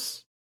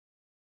Beamos.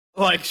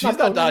 Like she's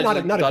not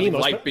dodging Beamos,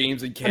 light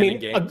beams in canon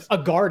games. A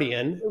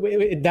Guardian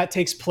that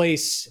takes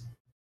place.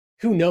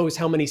 Who knows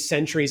how many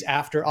centuries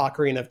after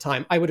Ocarina of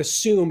Time? I would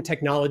assume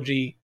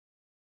technology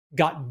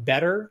got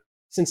better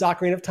since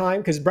Ocarina of Time,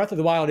 because Breath of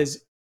the Wild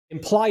is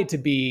implied to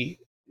be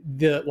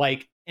the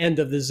like end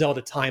of the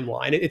Zelda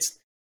timeline.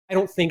 I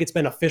don't think it's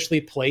been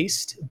officially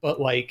placed, but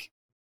like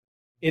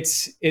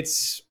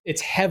it's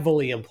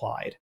heavily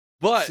implied.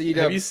 But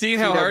have you seen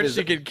how hard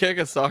she can kick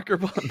a soccer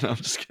ball? No, I'm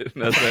just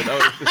kidding. That's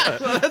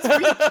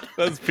right.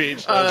 That's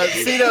Peach.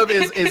 C-Dub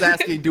is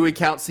asking, do we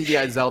count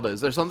CDI Zelda?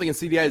 Is there something in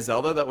CDI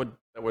Zelda that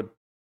would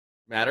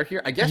matter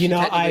here? I guess she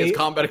technically has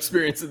combat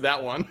experience in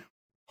that one.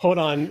 Hold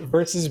on,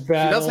 versus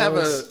battles. She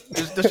does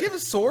have does she have a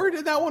sword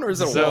in that one, or is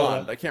it a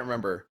wand? I can't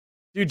remember.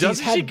 Dude,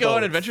 doesn't she go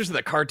on adventures in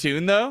the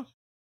cartoon though?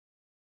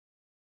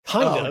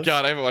 Kind of. Oh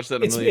god, I haven't watched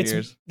that in a million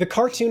years. The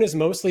cartoon is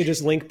mostly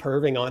just Link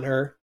perving on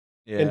her.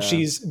 Yeah. And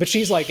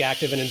she's like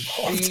active and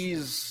involved.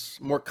 She's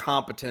more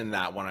competent in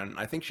that one, and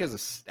I think she has a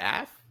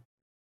staff.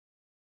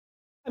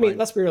 I mean,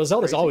 let's be real,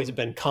 Zelda's always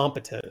been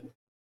competent.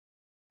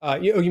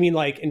 You mean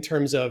like in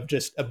terms of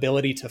just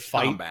ability to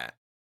fight? Combat.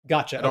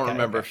 Gotcha. I don't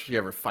remember if she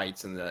ever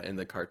fights in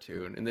the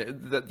cartoon. In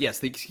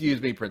the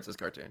Excuse Me, Princess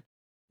cartoon.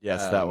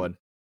 Yes, that one.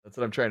 That's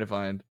what I'm trying to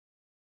find.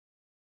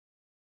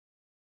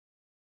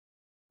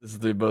 This is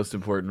the most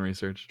important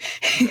research.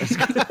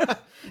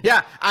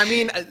 Yeah, I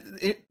mean,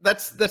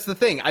 that's the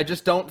thing. I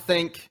just don't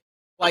think,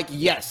 like,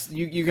 yes,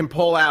 you can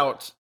pull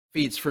out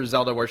feats for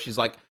Zelda where she's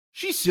like,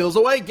 she seals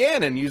away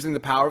Ganon using the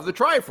power of the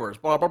Triforce,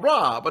 blah, blah,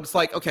 blah. But it's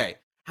like, okay,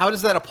 how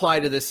does that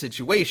apply to this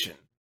situation?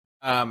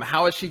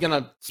 How is she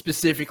going to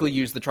specifically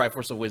use the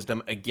Triforce of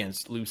Wisdom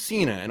against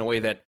Lucina in a way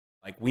that,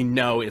 like, we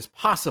know is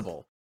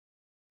possible?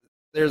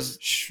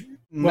 There's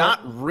not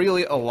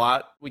really a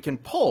lot we can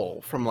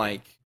pull from,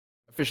 like,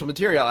 official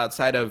material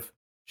outside of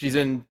she's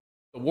in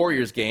the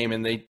Warriors game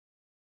and they,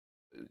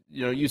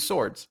 use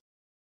swords.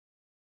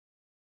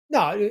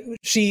 No,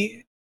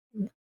 she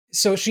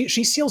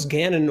seals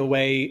Ganon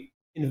away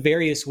in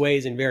various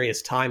ways in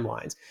various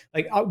timelines.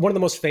 Like one of the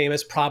most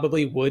famous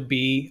probably would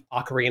be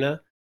Ocarina.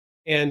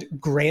 And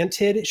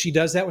granted, she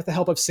does that with the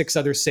help of 6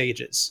 other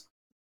sages.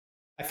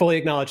 I fully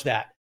acknowledge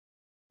that.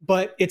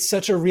 But it's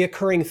such a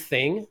reoccurring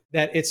thing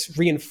that it's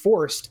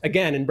reinforced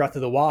again in Breath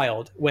of the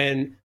Wild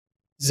when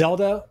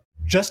Zelda,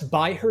 just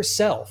by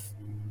herself,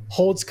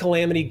 holds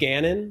Calamity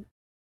Ganon,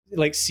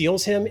 like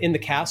seals him in the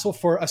castle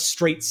for a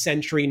straight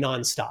century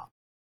nonstop.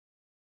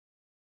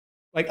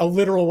 Like a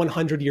literal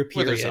 100-year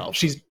period.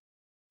 She's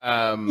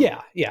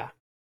yeah.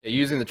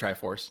 Using the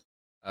Triforce.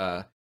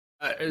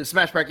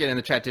 Smash Bracket in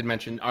the chat did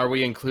mention, are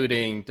we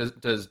including,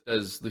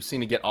 does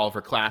Lucina get all of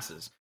her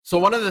classes? So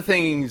one of the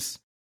things,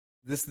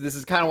 this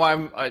is kind of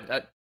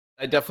why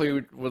I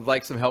definitely would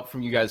like some help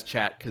from you guys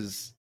chat,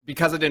 because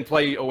I didn't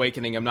play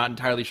Awakening, I'm not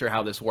entirely sure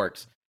how this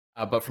works.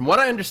 But from what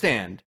I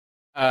understand,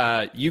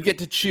 you get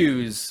to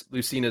choose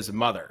Lucina's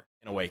mother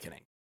in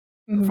Awakening.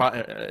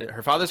 Mhm.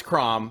 Her father's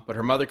Crom, but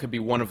her mother could be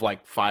one of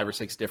like 5 or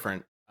 6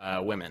 different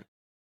women.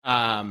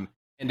 And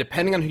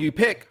depending on who you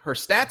pick, her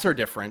stats are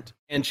different,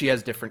 and she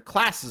has different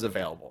classes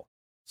available.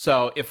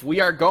 So if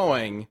we're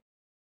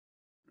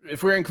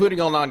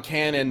including all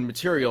non-canon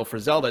material for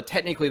Zelda,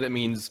 technically that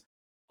means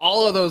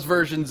all of those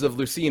versions of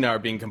Lucina are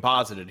being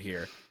composited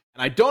here.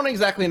 And I don't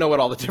exactly know what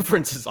all the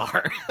differences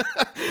are.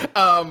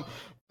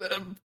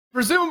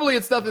 Presumably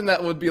it's nothing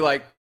that would be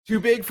like too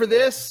big for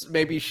this.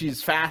 Maybe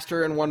she's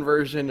faster in one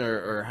version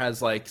or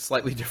has like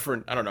slightly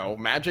different, I don't know,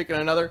 magic in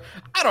another.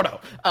 I don't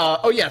know.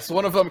 Oh yes,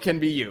 one of them can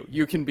be you.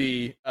 You can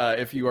be,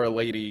 if you are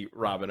Lady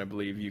Robin, I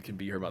believe you can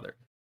be her mother.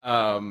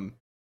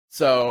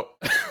 So,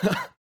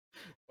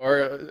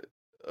 or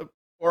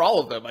all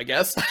of them, I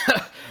guess.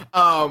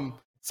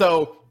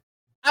 So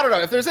I don't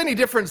know if there's any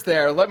difference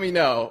there. Let me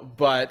know.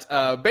 But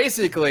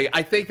basically,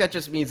 I think that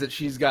just means that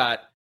she's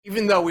got.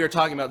 Even though we are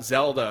talking about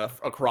Zelda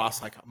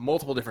across like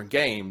multiple different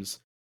games,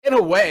 in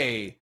a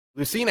way,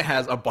 Lucina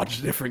has a bunch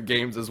of different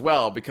games as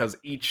well, because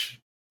each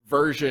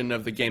version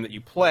of the game that you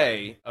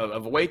play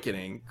of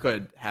Awakening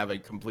could have a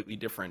completely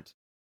different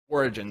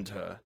origin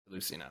to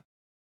Lucina.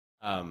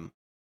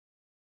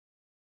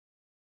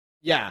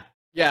 Yeah,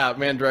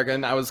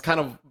 Mandragon. I was kind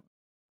of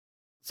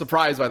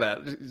surprised by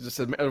that. Just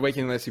said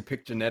Awakening lets you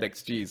pick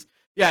genetics. Jeez.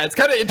 Yeah, it's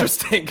kind of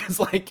interesting because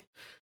like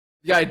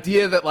the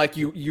idea that like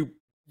you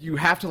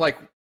have to like.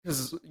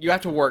 Because you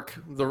have to work,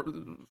 Fire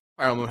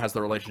Emblem has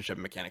the relationship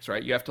mechanics,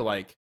 right? You have to,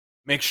 like,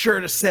 make sure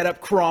to set up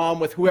Crom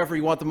with whoever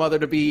you want the mother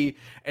to be,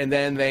 and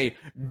then they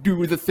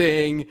do the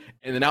thing,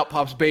 and then out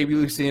pops baby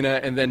Lucina,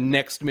 and then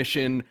next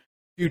mission,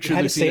 future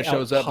Lucina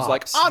shows up, it's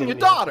like, I'm your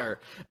daughter!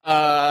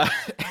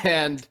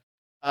 And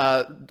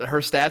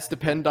her stats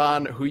depend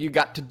on who you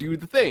got to do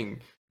the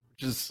thing,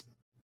 which is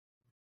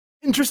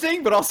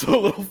interesting, but also a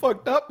little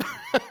fucked up.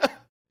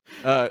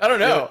 I don't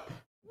know. Yeah.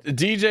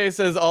 DJ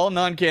says all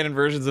non-canon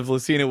versions of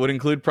Lucina would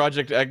include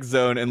Project X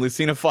Zone, and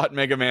Lucina fought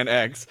Mega Man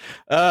X.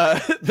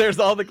 There's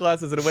all the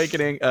classes in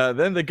Awakening.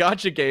 Then the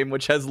Gacha game,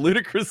 which has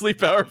ludicrously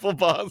powerful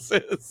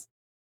bosses.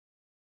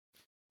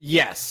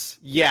 Yes.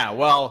 Yeah.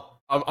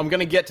 Well, I'm going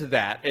to get to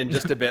that in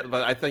just a bit,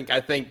 but I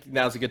think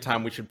now's a good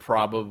time. We should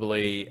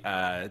probably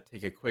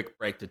take a quick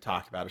break to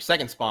talk about our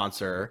second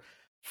sponsor,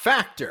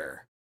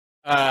 Factor.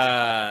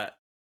 Let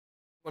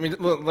me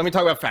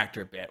talk about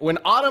Factor a bit. When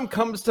autumn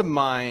comes to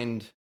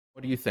mind,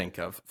 what do you think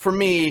of? For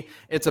me,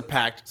 it's a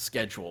packed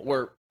schedule.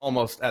 We're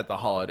almost at the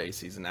holiday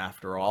season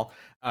after all.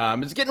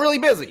 It's getting really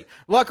busy.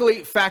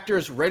 Luckily,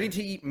 Factor's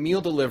ready-to-eat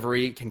meal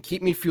delivery can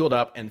keep me fueled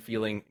up and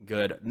feeling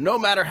good, no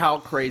matter how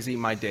crazy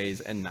my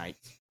days and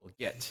nights will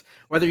get.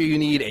 Whether you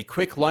need a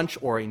quick lunch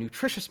or a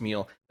nutritious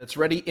meal that's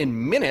ready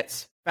in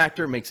minutes,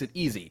 Factor makes it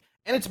easy.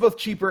 And it's both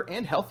cheaper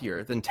and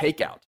healthier than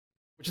takeout,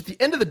 which at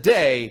the end of the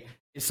day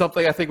is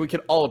something I think we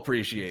can all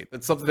appreciate.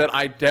 That's something that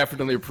I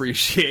definitely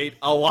appreciate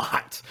a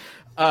lot.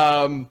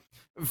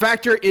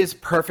 Factor is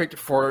perfect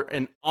for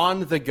an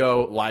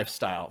on-the-go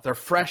lifestyle. Their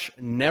fresh,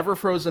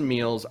 never-frozen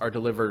meals are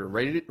delivered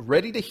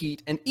ready to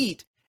heat and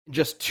eat in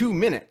just 2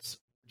 minutes,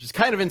 which is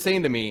kind of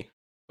insane to me,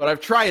 but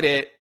I've tried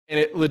it, and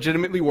it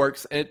legitimately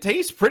works, and it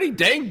tastes pretty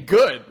dang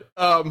good.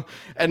 And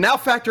now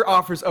Factor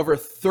offers over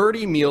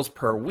 30 meals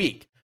per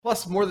week,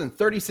 plus more than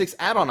 36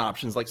 add-on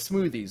options like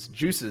smoothies,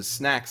 juices,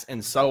 snacks,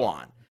 and so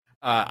on.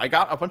 I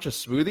got a bunch of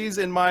smoothies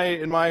in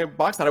my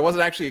box that I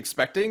wasn't actually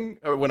expecting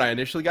when I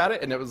initially got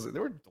it, and they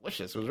were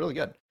delicious. It was really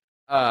good.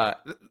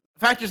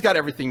 Factor's got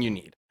everything you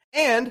need,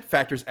 and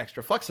Factor's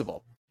extra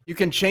flexible. You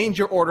can change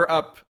your order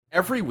up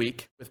every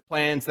week with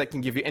plans that can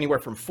give you anywhere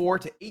from 4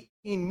 to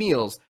 18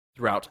 meals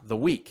throughout the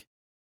week.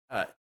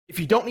 If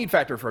you don't need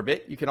Factor for a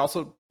bit, you can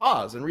also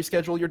pause and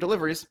reschedule your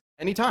deliveries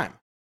anytime.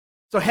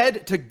 So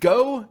head to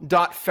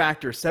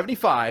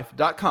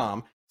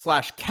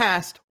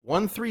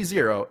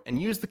go.factor75.com/cast130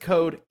 and use the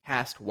code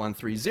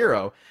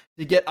cast130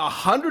 to get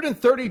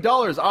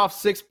 $130 off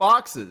 6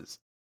 boxes.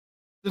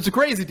 It's a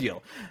crazy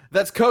deal.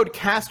 That's code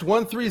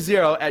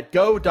cast130 at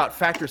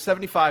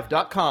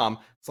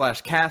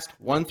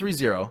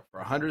go.factor75.com/cast130 for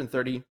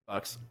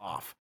 $130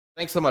 off.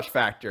 Thanks so much,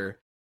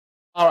 Factor.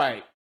 All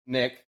right,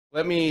 Nick,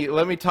 let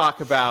me talk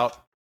about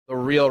the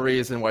real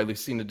reason why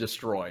Lucina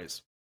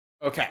destroys.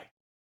 Okay.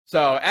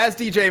 So, as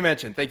DJ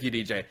mentioned, thank you,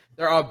 DJ,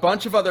 there are a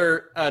bunch of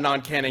other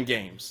non-canon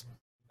games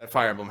that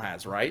Fire Emblem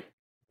has, right?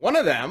 One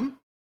of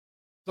them,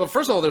 so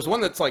first of all, there's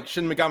one that's like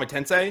Shin Megami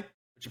Tensei,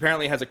 which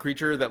apparently has a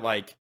creature that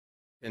like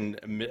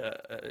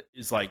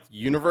is like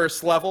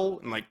universe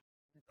level and like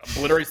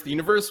obliterates the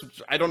universe,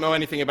 which I don't know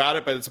anything about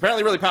it, but it's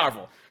apparently really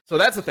powerful. So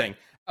that's the thing.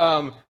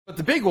 But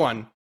the big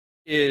one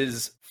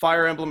is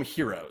Fire Emblem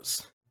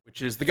Heroes,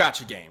 which is the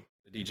gacha game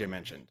that DJ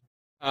mentioned.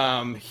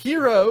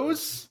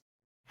 Heroes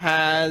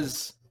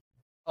has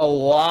a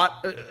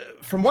lot,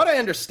 from what I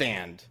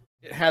understand,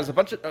 it has a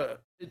bunch of,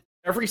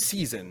 every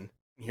season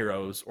in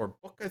Heroes, or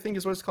book I think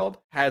is what it's called,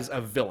 has a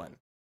villain.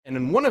 And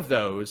in one of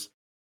those,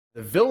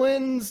 the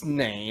villain's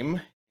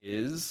name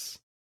is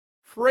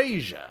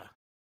Freyja.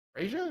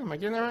 Frasier? Am I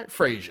getting that right?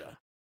 Frasier.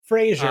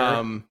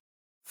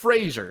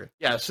 Frasier.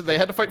 Yeah, so they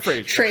had to fight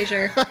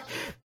Frasier.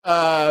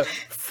 Frasier.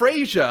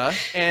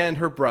 Frasier and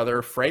her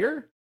brother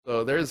Freyr,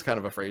 so there is kind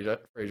of a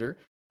Frasier,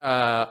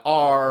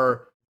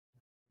 are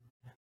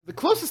the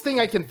closest thing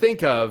I can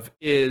think of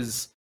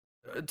is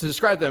to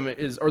describe them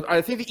is, or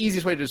I think the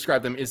easiest way to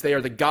describe them is they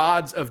are the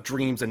gods of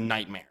dreams and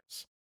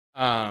nightmares.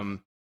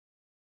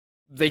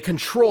 They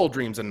control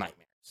dreams and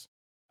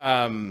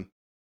nightmares.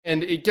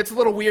 And it gets a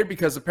little weird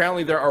because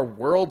apparently there are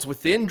worlds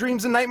within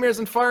dreams and nightmares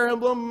in Fire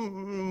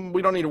Emblem.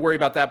 We don't need to worry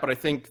about that, but I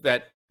think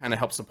that kind of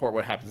helps support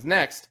what happens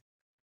next.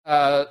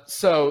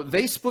 So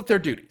they split their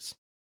duties,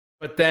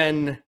 but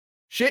then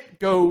shit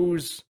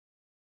goes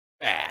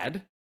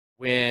bad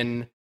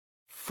when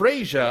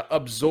Frasier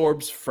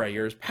absorbs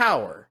Freyr's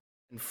power,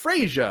 and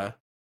Frasier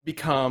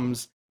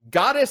becomes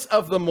goddess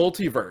of the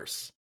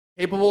multiverse,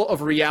 capable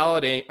of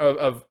reality,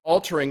 of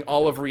altering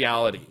all of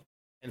reality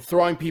and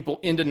throwing people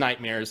into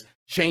nightmares,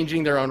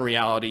 changing their own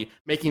reality,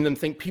 making them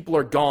think people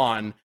are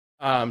gone,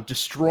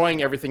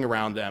 destroying everything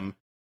around them,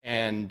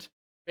 and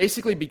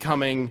basically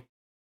becoming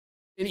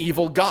an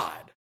evil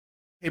god,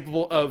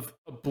 capable of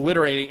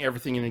obliterating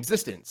everything in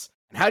existence.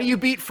 And how do you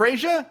beat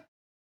Frasier?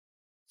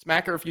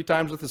 Smack her a few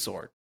times with a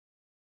sword.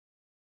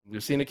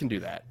 Lucina can do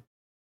that.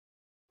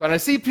 But I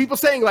see people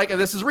saying, like,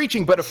 this is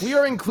reaching, but if we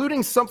are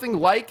including something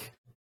like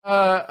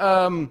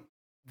the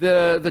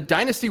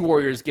Dynasty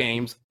Warriors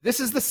games, this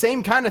is the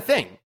same kind of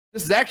thing.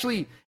 This is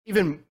actually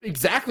even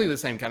exactly the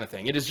same kind of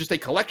thing. It is just a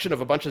collection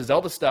of a bunch of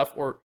Zelda stuff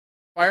or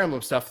Fire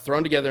Emblem stuff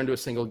thrown together into a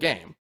single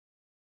game.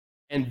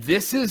 And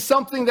this is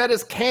something that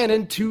is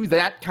canon to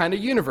that kind of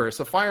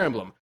universe of Fire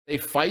Emblem. They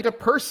fight a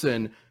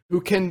person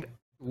who can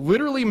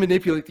literally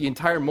manipulate the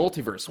entire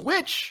multiverse,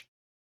 which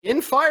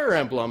in Fire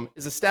Emblem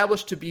is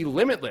established to be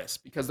limitless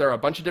because there are a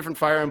bunch of different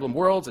Fire Emblem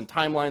worlds and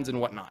timelines and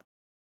whatnot.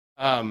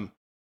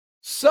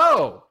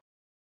 So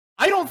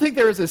I don't think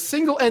there is a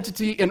single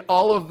entity in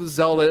all of the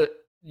Zelda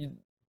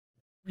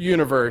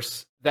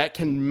universe that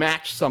can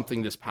match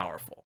something this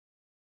powerful.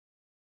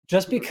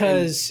 Just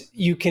because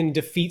you can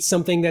defeat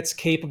something that's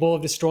capable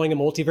of destroying a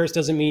multiverse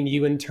doesn't mean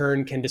you in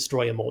turn can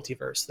destroy a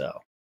multiverse, though.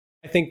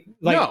 I think,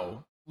 like,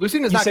 no,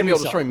 Lucina's not going to be able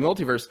to destroy a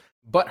multiverse,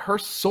 but her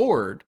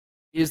sword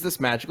is this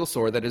magical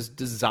sword that is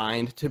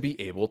designed to be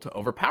able to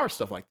overpower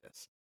stuff like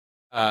this.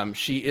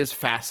 She is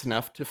fast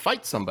enough to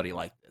fight somebody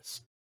like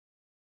this.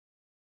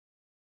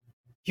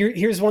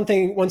 Here's one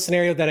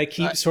scenario that I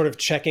keep sort of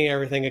checking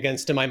everything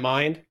against in my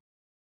mind.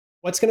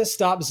 What's going to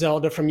stop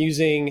Zelda from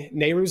using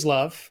Nehru's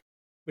Love,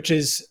 which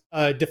is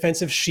a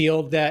defensive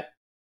shield that,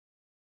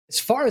 as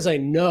far as I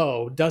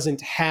know,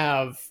 doesn't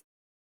have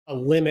a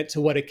limit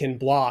to what it can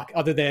block,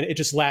 other than it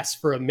just lasts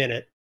for a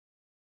minute.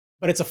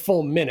 But it's a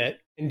full minute.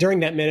 And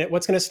during that minute,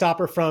 what's going to stop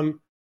her from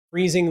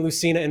freezing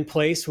Lucina in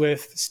place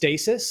with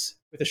stasis,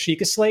 with a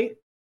Sheikah Slate,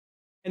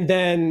 and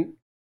then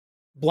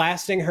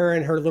blasting her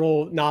in her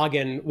little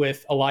noggin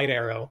with a light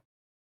arrow,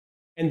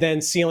 and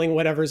then sealing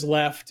whatever's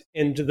left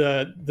into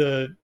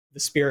the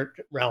spirit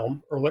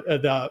realm, or what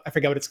I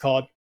forget what it's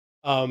called.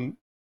 The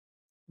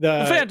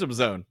Phantom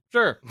Zone,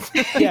 sure.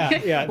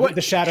 Yeah,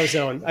 the Shadow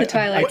Zone, the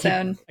Twilight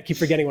Zone. I keep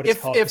forgetting what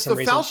it's called. If the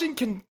Falchion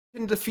can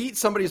defeat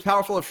somebody as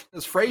powerful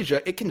as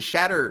Frasier, it can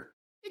shatter.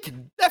 It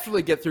can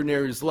definitely get through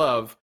Nehru's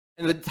Love,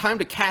 and the time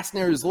to cast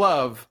Nehru's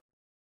Love,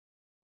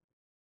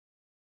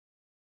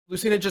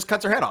 Lucina just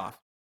cuts her head off.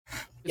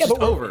 It's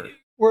just over.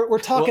 We're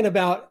talking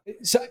about,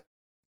 so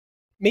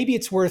maybe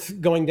it's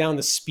worth going down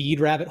the speed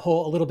rabbit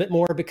hole a little bit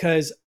more,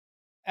 because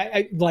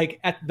I like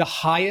at the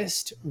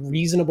highest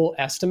reasonable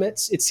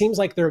estimates, it seems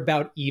like they're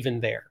about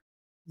even there,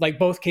 like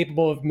both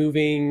capable of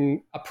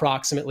moving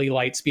approximately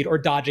light speed or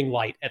dodging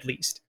light at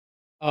least.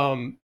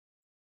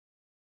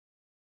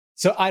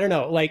 So I don't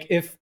know, like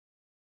if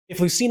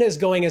Lucina is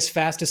going as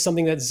fast as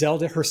something that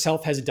Zelda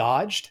herself has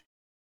dodged,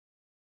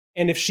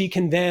 and if she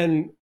can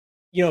then,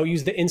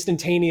 use the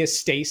instantaneous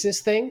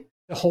stasis thing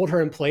to hold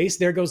her in place,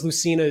 there goes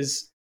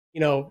Lucina's,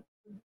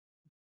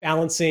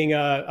 balancing.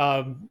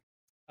 God,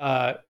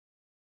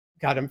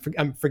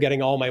 I'm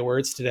forgetting all my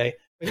words today.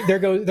 There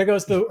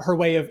goes her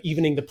way of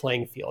evening the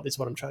playing field, is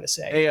what I'm trying to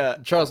say. Hey,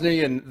 Charles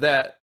Nguyen,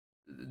 that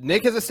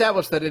Nick has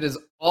established that it is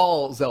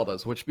all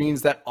Zeldas, which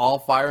means that all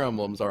Fire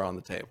Emblems are on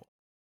the table.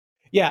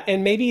 Yeah,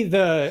 and maybe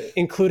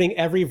including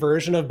every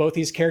version of both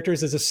these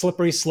characters is a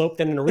slippery slope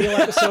that in a real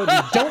episode we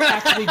don't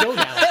actually go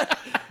down.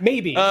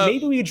 Maybe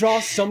we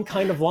draw some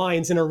kind of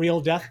lines in a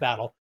real death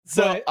battle.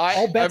 So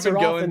all bets are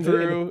off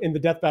in the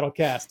death battle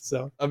cast.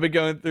 So I've been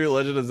going through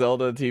Legend of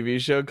Zelda TV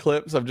show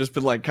clips. I've just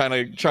been like kind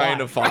of trying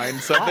to find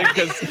something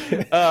because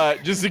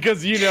just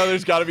because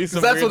there's got to be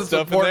some weird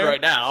stuff in there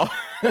right now.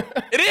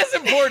 It is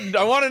important.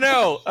 I want to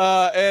know.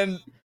 And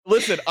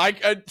listen,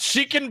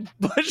 she can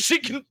push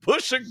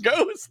a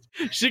ghost.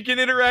 She can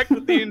interact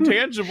with the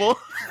intangible.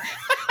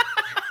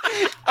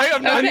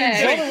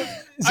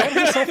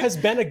 Zelda herself has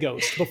been a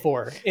ghost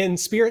before. In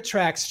Spirit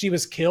Tracks, she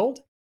was killed.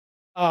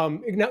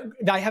 Now,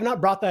 I have not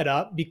brought that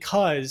up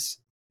because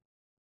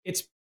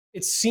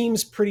it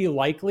seems pretty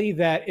likely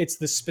that it's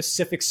the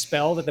specific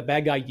spell that the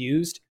bad guy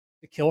used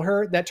to kill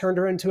her that turned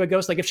her into a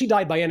ghost. Like if she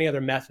died by any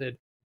other method,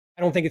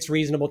 I don't think it's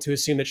reasonable to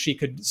assume that she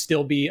could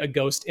still be a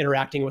ghost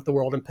interacting with the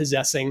world and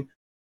possessing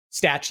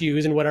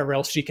statues and whatever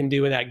else she can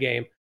do in that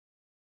game.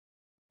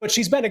 But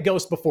she's been a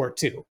ghost before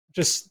too.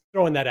 Just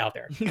throwing that out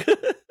there.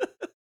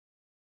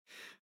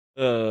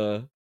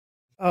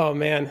 Oh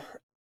man.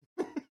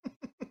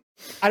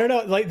 I don't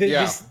know. Like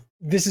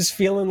this is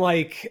feeling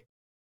like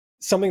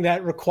something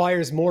that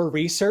requires more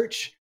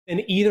research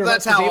than either of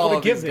us is able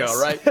to give this.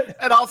 Go, right?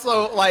 And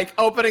also like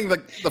opening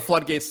the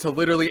floodgates to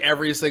literally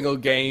every single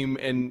game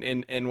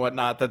and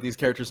whatnot that these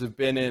characters have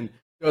been in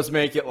does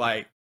make it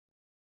like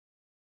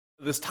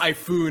this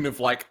typhoon of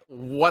like,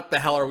 what the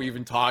hell are we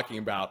even talking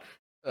about?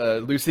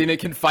 Lucina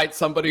can fight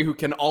somebody who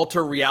can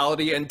alter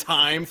reality and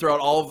time throughout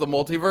all of the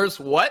multiverse?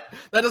 What?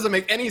 That doesn't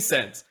make any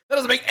sense. That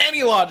doesn't make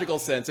any logical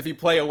sense if you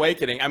play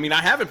Awakening. I mean,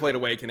 I haven't played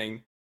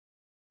Awakening,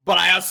 but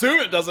I assume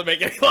it doesn't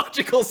make any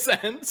logical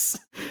sense.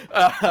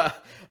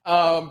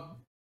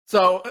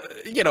 So,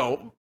 you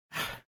know,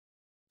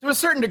 to a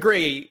certain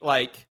degree,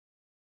 like,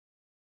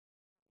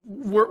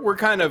 we're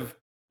kind of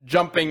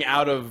jumping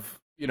out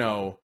of, you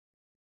know...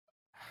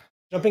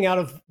 Jumping out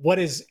of what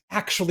is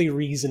actually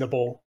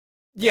reasonable.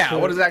 Yeah,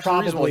 what is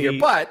actually reasonable here.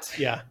 But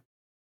yeah,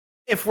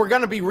 if we're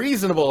going to be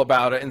reasonable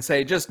about it and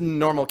say just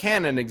normal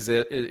canon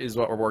is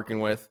what we're working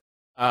with,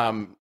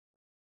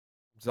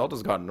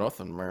 Zelda's got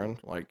nothing, man.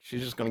 Like,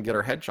 she's just going to get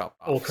her head chopped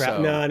off. Oh, crap.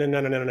 So. No.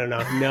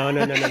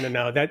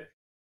 That,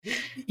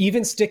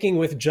 even sticking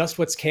with just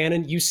what's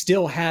canon, you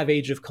still have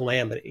Age of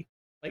Calamity.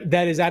 Like,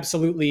 that is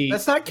absolutely...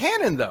 That's not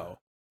canon, though.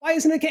 Why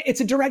isn't it?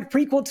 It's a direct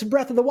prequel to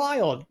Breath of the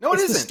Wild. No, it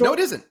isn't. No, it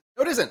isn't.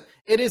 No, it isn't.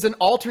 It is an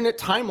alternate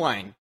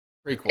timeline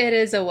prequel. It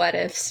is a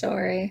what-if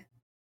story.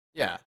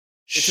 Yeah.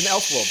 It's an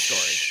Elseworld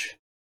story.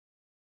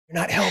 You're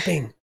not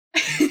helping.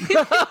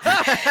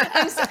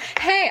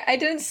 Hey, I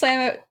didn't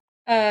slam it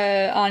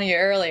on you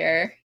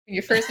earlier. When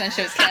you first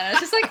mentioned it was canon. I was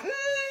just like,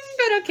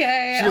 but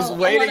okay. She was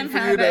waiting for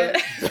you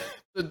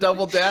to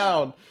double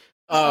down.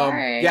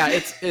 Yeah,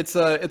 it's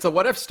a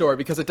what-if story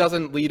because it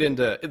doesn't lead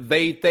into...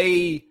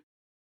 They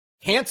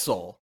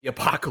cancel the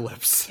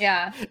apocalypse.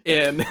 Yeah.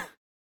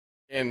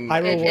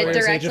 Hyrule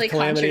Warriors Age of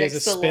Calamity is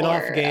a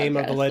spin-off game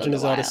of the Legend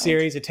of Zelda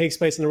series. It takes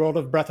place in the world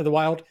of Breath of the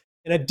Wild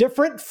in a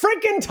different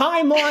freaking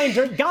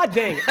timeline. God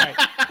dang it. Right.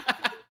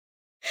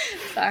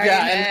 Sorry,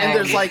 yeah, and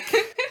there's like...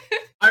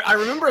 I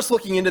remember us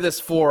looking into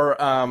this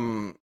for, I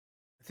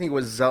think it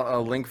was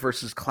Link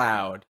versus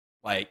Cloud.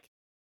 Like,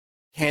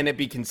 can it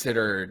be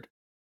considered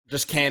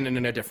just canon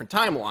in a different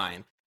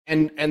timeline?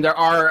 And there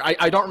are...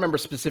 I don't remember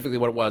specifically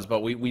what it was,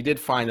 but we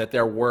did find that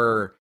there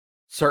were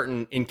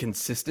certain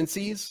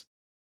inconsistencies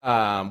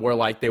where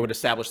like they would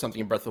establish something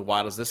in Breath of the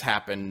Wild as this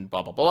happened,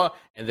 blah, blah, blah.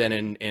 And then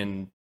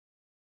in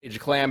Age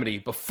of Calamity,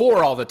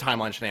 before all the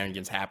timeline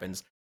shenanigans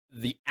happens,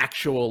 the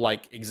actual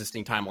like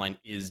existing timeline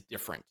is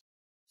different.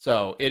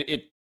 So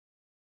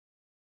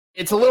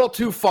it's a little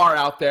too far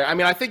out there. I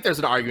mean, I think there's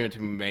an argument to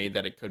be made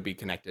that it could be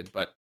connected,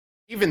 but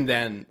even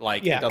then,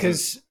 like, it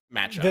doesn't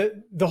match up.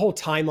 The whole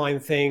timeline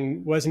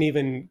thing wasn't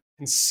even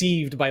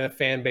conceived by the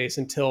fan base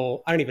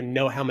until I don't even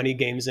know how many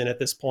games in at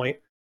this point.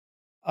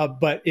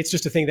 But it's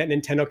just a thing that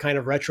Nintendo kind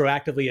of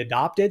retroactively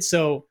adopted.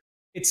 So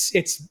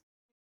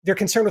they're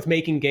concerned with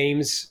making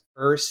games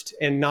first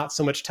and not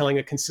so much telling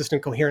a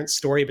consistent, coherent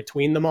story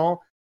between them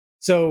all.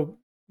 So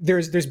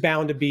there's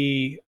bound to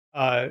be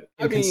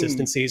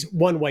inconsistencies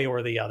one way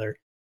or the other.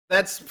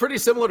 That's pretty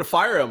similar to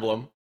Fire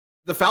Emblem.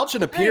 The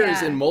Falchion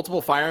appears in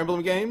multiple Fire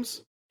Emblem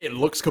games. It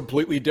looks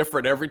completely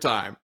different every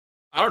time.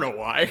 I don't know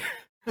why.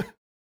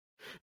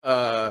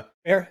 Fair.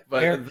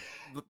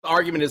 The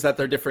argument is that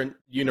they're different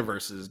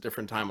universes,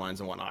 different timelines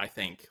and whatnot. I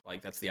think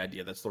like that's the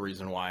idea. That's the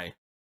reason why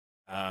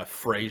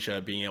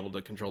Freyja being able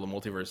to control the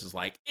multiverse is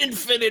like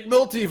infinite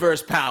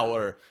multiverse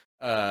power.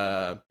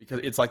 Because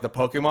it's like the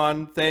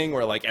Pokemon thing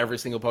where like every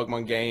single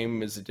Pokemon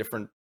game is a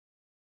different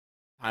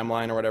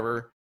timeline or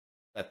whatever.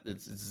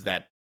 It's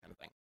that kind of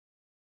thing.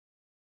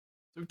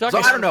 So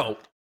I don't know.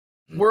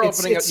 We're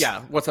opening up.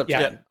 Yeah, what's up,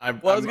 Jen?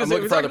 I'm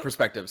looking for other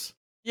perspectives.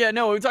 Yeah,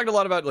 no, we talked a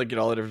lot about like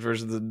all the different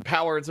versions of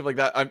power and stuff like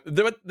that.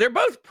 They're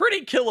both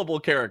pretty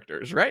killable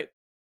characters, right?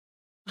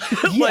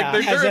 Yeah,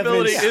 like their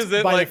durability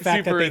isn't by like the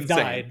fact super that they've insane.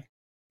 Died.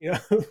 You know,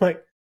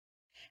 like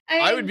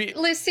I would be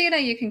Lucina.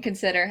 You can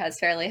consider has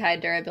fairly high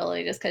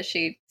durability just because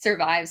she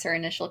survives her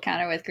initial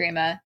encounter with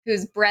Grima,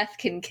 whose breath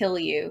can kill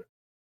you.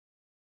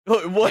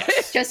 What?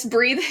 Just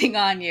breathing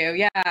on you,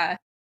 yeah.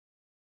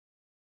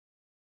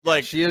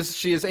 Like she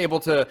is able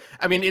to.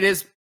 I mean, it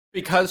is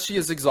because she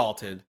is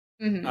exalted.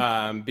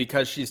 Mm-hmm.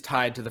 Because she's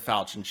tied to the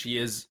Falchion, she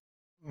is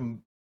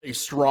a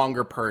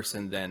stronger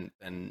person than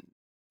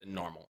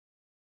normal.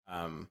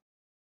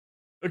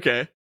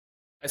 Okay.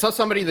 I saw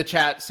somebody in the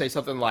chat say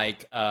something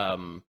like,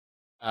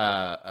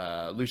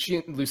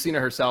 Lucina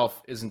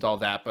herself isn't all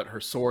that, but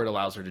her sword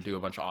allows her to do a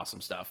bunch of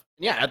awesome stuff.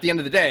 And yeah, at the end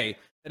of the day,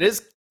 it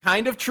is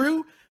kind of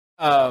true.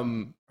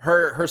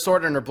 Her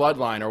sword and her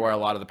bloodline are where a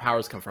lot of the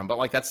powers come from, but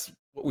like that's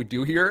what we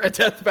do here at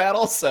Death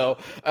Battle, so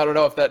I don't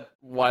know if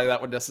why that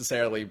would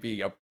necessarily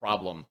be a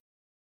problem.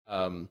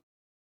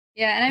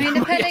 Yeah, and I mean,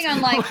 depending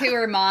on like who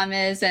her mom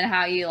is and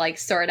how you like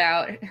sort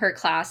out her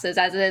classes,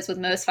 as it is with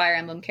most Fire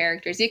Emblem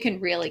characters, you can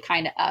really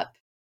kind of up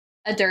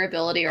a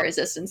durability or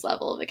resistance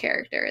level of a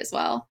character as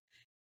well.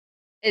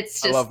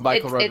 It's just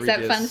it's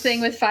that fun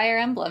thing with Fire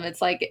Emblem.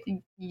 It's like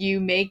you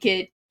make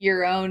it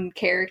your own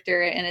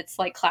character, and it's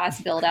like class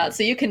build out,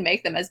 so you can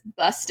make them as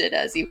busted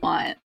as you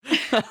want.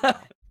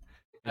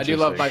 I do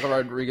love Michael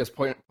Rodriguez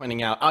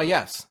pointing out,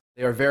 yes,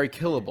 they are very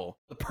killable.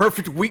 The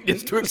perfect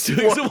weakness to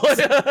exploit.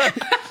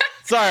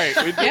 Sorry,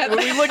 when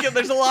we look at,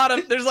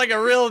 there's like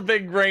a real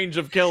big range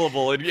of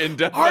killable in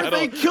Death Are Battle.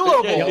 they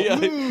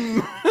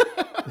killable?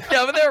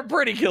 Yeah, but they're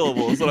pretty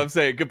killable, is what I'm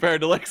saying,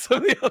 compared to like some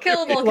of the other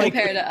killable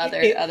compared to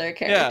other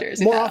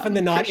characters. More often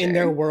than not, in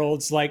their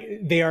worlds, like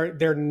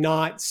they're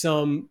not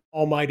some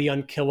almighty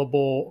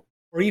unkillable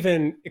or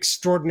even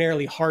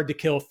extraordinarily hard to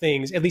kill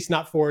things. At least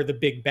not for the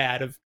big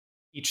bad of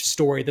each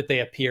story that they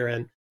appear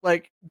in.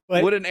 But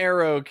would an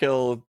arrow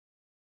kill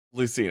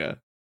Lucina,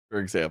 for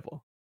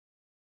example?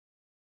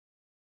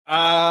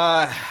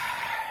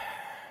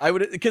 I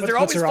would, because they're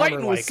always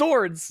fighting with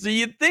swords, so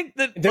you'd think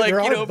that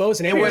there are bows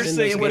and arrows in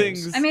those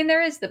games. I mean,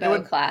 there is the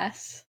bow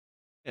class.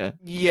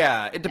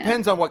 Yeah, it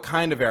depends on what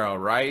kind of arrow,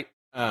 right?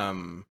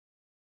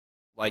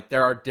 Like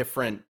there are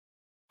different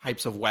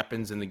types of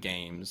weapons in the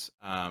games.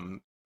 I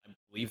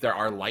believe there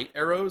are light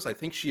arrows. I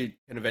think she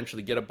can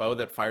eventually get a bow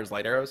that fires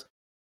light arrows.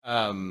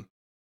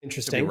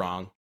 Interesting. Could be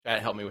wrong.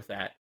 Chat, help me with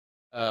that.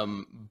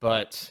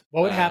 But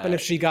what would happen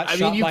if she got shot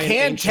by an ancient arrow? I mean, you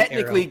can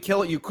technically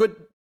kill it. You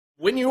could.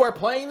 When you are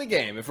playing the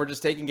game, if we're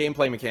just taking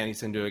gameplay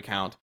mechanics into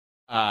account,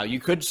 you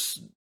could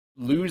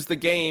lose the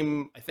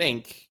game. I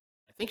think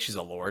she's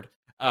a lord.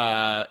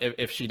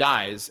 If she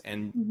dies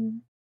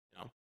and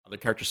other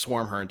characters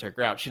swarm her and take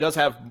her out, she does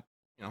have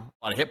a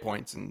lot of hit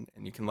points, and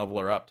you can level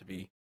her up to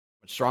be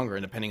much stronger.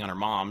 And depending on her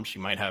mom, she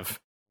might have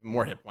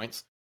more hit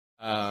points.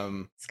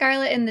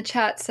 Scarlett in the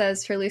chat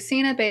says, for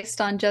Lucina, based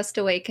on Just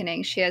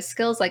Awakening, she has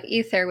skills like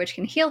Ether, which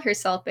can heal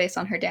herself based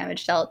on her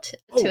damage dealt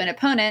to an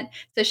opponent,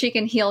 so she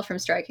can heal from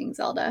striking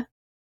Zelda.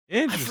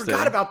 Interesting.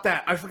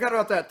 I forgot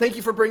about that. Thank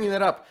you for bringing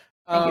that up.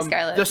 Thank you,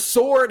 Scarlett. The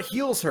sword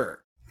heals her.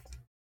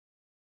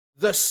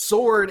 The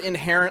sword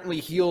inherently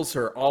heals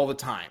her all the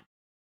time.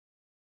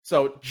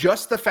 So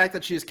just the fact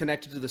that she is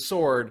connected to the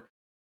sword,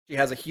 she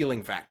has a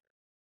healing factor.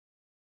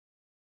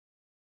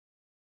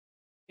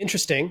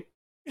 Interesting.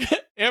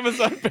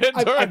 Amazon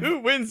Pandora, who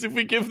wins if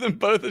we give them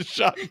both a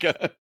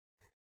shotgun?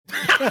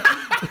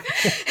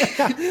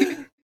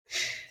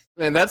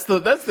 Man, that's the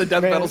Death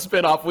Battle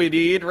spinoff we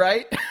need,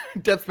 right?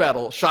 Death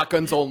Battle,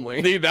 shotguns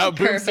only. That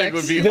boomstick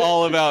would be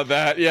all about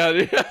that.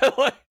 Yeah.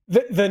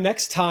 The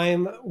next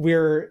time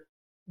we're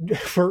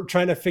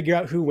trying to figure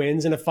out who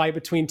wins in a fight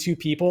between two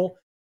people,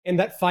 and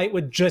that fight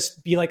would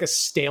just be like a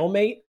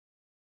stalemate.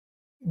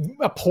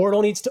 A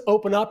portal needs to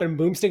open up, and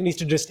Boomstick needs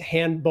to just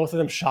hand both of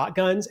them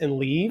shotguns and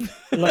leave,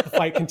 and let the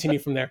fight continue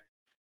from there.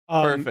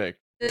 Perfect.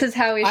 This is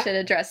how we should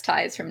address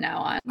ties from now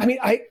on. I mean,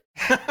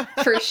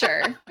 for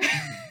sure.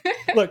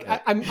 Look,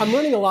 I'm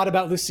learning a lot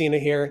about Lucina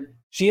here.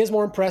 She is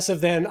more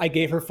impressive than I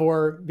gave her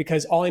for,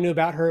 because all I knew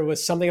about her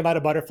was something about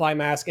a butterfly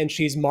mask, and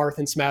she's Marth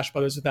in Smash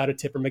Brothers without a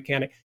tipper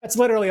mechanic. That's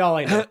literally all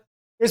I know.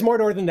 There's more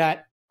to her than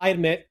that. I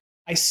admit.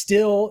 I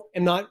still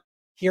am not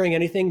hearing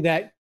anything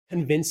that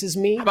convinces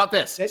me. How about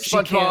this?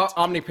 SpongeBob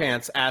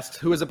Omnipants asked,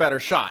 who is a better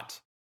shot?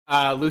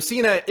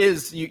 Lucina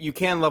is, you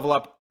can level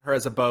up her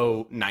as a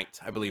bow knight,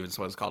 I believe is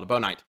what it's called, a bow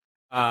knight.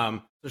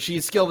 So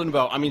she's skilled in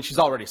bow. I mean, she's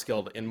already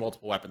skilled in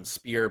multiple weapons,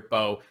 spear,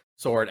 bow,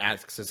 sword,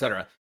 axe,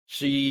 etc.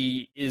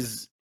 She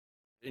is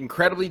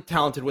incredibly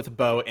talented with a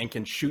bow and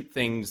can shoot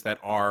things that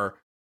are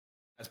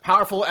as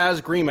powerful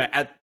as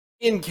Grima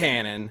in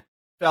canon,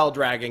 Fell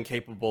Dragon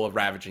capable of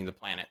ravaging the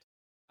planet.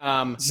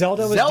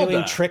 Zelda was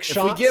doing trick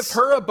shots. If we give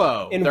her a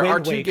bow, there are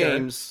two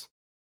games.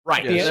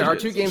 Right, there are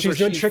two games where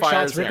she doing trick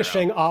shots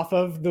ricocheting off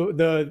of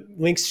the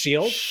Link's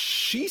shield.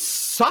 She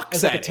sucks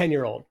as like a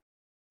 10-year-old.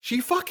 She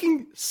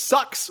fucking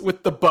sucks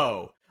with the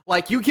bow.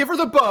 Like, you give her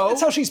the bow.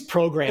 That's how she's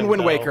programmed in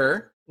Wind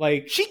Waker.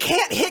 Like, she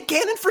can't hit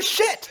Ganon for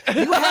shit.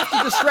 You have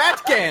to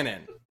distract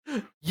Ganon.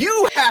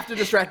 You have to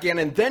distract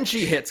Ganon, then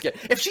she hits Ganon.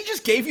 If she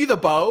just gave you the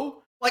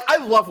bow, like, I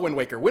love Wind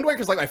Waker. Wind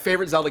Waker's like my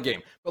favorite Zelda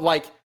game. But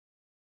like,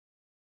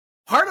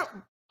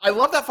 I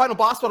love that final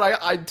boss, but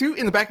I do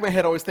in the back of my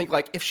head always think,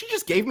 like, if she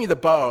just gave me the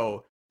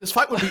bow, this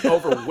fight would be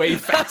over way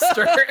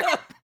faster.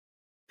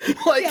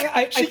 Like, yeah,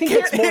 I she think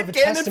can't that's more hit of a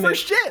Ganon testament. for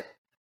shit.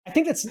 I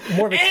think that's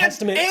more of a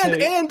testament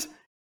and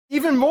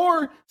even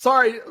more,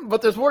 sorry,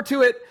 but there's more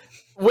to it.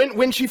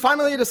 When she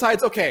finally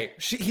decides, okay,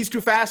 he's too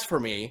fast for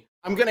me,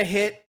 I'm going to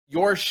hit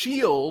your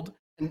shield,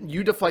 and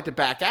you deflect it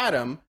back at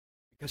him,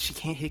 because she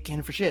can't hit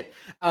Ganon for shit.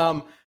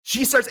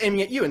 She starts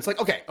aiming at you, and it's like,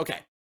 okay.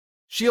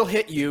 She'll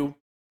hit you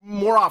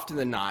more often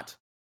than not.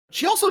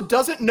 She also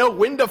doesn't know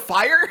when to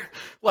fire.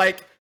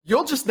 Like,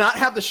 you'll just not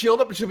have the shield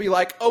up, and she'll be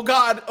like, oh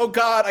god,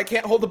 I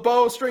can't hold the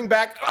bow string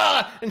back,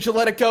 and she'll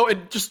let it go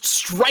and just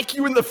strike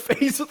you in the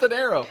face with an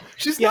arrow.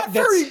 She's not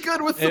very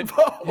good with the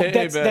bow.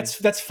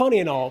 That's funny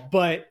and all,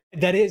 but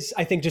that is,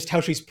 I think, just how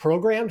she's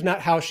programmed,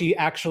 not how she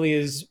actually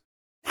is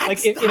Like,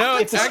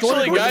 It's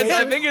actually, guys,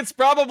 I think it's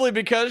probably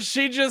because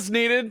she just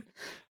needed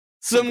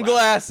some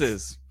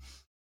glasses.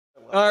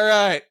 All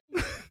right.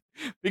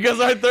 Because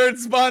our third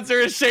sponsor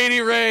is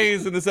Shady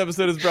Rays, and this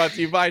episode is brought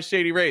to you by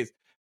Shady Rays.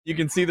 You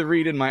can see the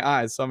read in my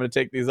eyes, so I'm going to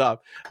take these off.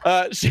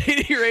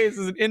 Shady Rays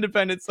is an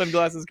independent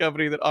sunglasses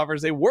company that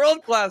offers a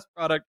world-class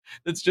product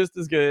that's just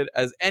as good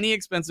as any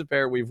expensive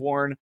pair we've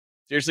worn.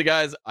 Seriously,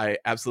 guys, I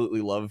absolutely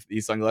love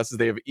these sunglasses.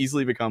 They have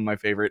easily become my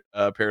favorite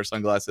pair of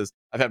sunglasses.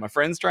 I've had my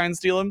friends try and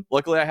steal them.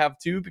 Luckily, I have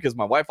two because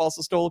my wife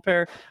also stole a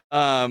pair.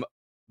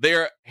 They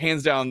are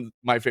hands down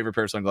my favorite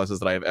pair of sunglasses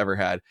that I have ever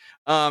had.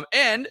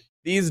 And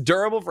these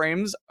durable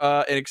frames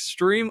are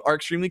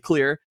extremely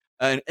clear.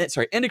 And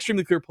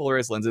extremely clear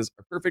polarized lenses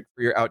are perfect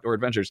for your outdoor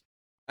adventures.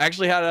 I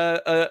actually had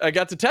I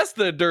got to test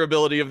the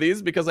durability of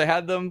these because I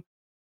had them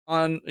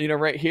on,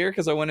 right here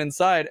because I went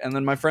inside, and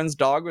then my friend's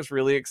dog was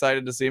really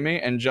excited to see me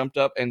and jumped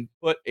up and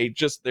put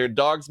their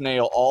dog's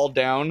nail all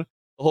down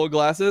the whole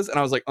glasses, and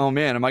I was like, oh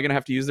man, am I gonna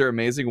have to use their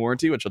amazing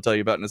warranty, which I'll tell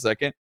you about in a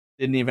second?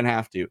 Didn't even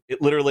have to.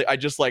 It literally,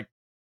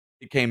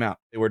 it came out.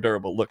 They were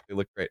durable. Look, they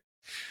look great.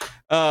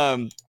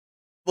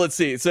 Let's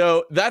see.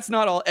 So that's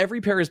not all. Every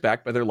pair is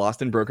backed by their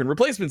lost and broken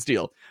replacements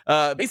deal.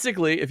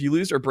 Basically, if you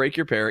lose or break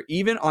your pair,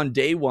 even on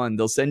day one,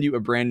 they'll send you a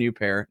brand new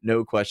pair,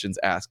 no questions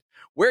asked.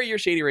 Wear your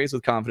Shady Rays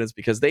with confidence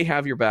because they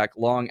have your back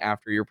long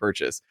after your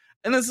purchase.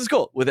 And this is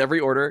cool. With every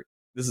order,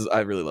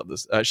 I really love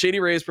this. Shady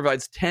Rays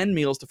provides 10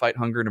 meals to fight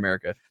hunger in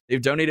America.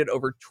 They've donated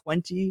over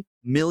 20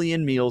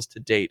 million meals to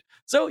date.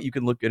 So you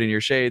can look good in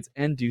your shades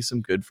and do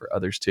some good for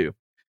others too.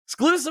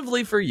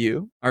 Exclusively for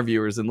you, our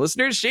viewers and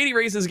listeners, Shady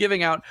Rays is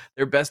giving out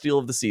their best deal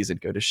of the season.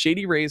 Go to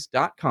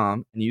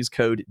shadyrays.com and use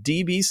code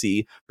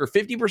DBC for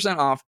 50%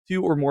 off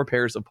 2 or more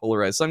pairs of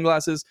polarized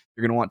sunglasses.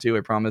 You're going to want to,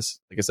 I promise.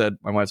 Like I said,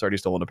 my wife's already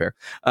stolen a pair.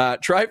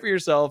 Try for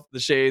yourself the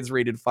shades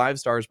rated 5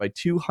 stars by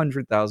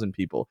 200,000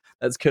 people.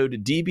 That's code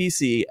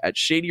DBC at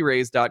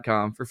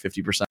shadyrays.com for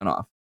 50%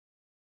 off.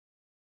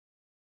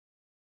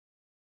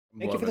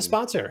 Thank you for the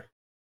sponsor.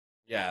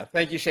 Yeah,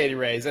 thank you, Shady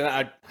Rays. And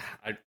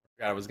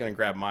I was going to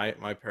grab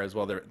my pair as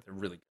well. They're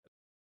really good.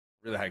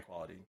 Really high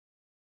quality.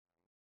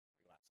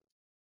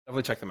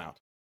 Definitely check them out.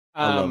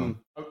 I'm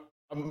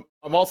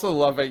also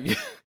loving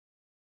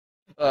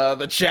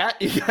the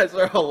chat. You guys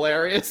are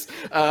hilarious.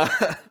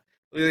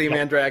 Lily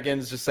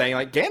Mandragon's just saying,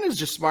 like, Ganon's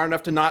just smart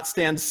enough to not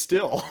stand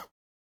still.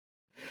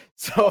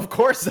 So, of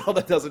course,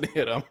 Zelda doesn't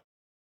hit him.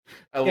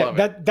 I love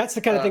it. That's the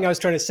kind of thing I was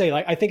trying to say.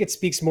 Like, I think it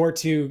speaks more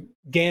to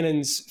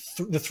Ganon's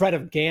the threat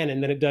of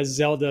Ganon than it does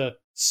Zelda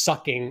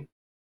sucking.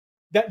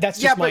 That's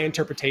just my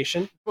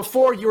interpretation.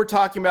 Before you were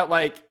talking about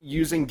like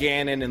using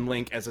Ganon and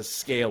Link as a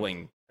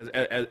scaling,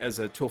 as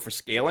a tool for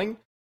scaling,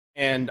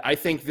 and I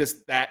think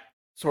that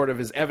sort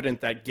of is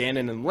evident that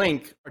Ganon and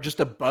Link are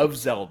just above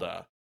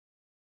Zelda,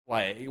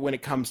 like when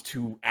it comes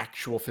to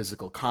actual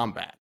physical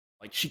combat.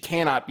 Like she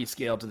cannot be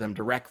scaled to them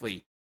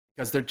directly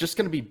because they're just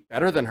going to be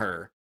better than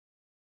her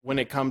when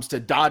it comes to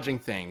dodging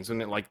things,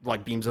 and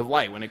like beams of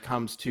light, when it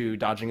comes to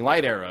dodging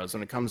light arrows,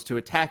 when it comes to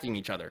attacking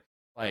each other,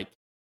 like.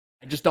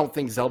 I just don't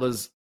think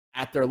Zelda's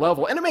at their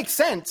level. And it makes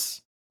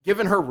sense,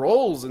 given her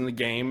roles in the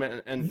game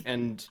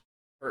and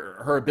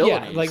her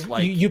abilities. Yeah,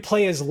 like you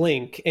play as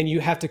Link, and you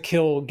have to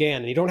kill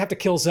Ganon. You don't have to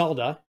kill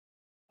Zelda.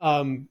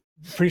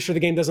 Pretty sure the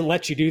game doesn't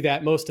let you do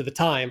that most of the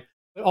time.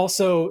 But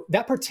also,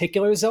 that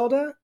particular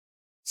Zelda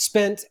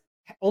spent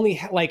only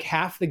like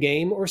half the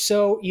game or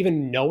so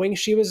even knowing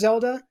she was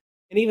Zelda.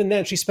 And even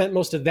then, she spent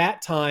most of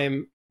that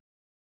time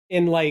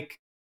in like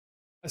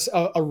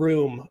a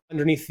room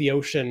underneath the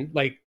ocean,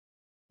 like,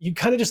 you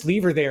kind of just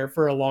leave her there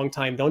for a long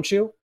time, don't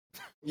you?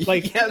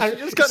 Like, yeah, she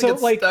just kind of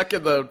gets stuck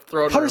in the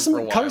throne room for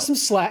a while. Cut her some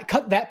slack.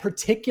 Cut that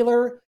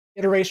particular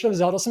iteration of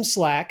Zelda some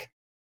slack.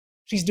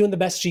 She's doing the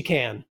best she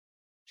can.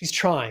 She's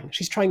trying.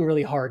 She's trying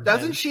really hard.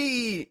 Doesn't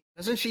she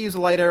use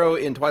a light arrow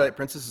in Twilight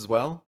Princess as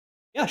well?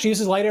 Yeah, she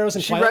uses light arrows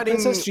in Twilight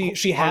Princess.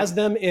 She has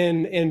them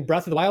in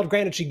Breath of the Wild.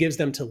 Granted, she gives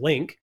them to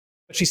Link,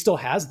 but she still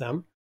has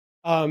them.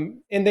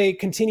 And they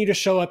continue to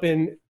show up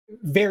in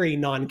very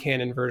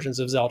non-canon versions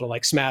of Zelda,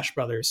 like Smash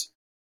Brothers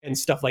and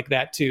stuff like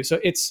that too. So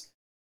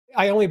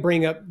I only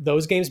bring up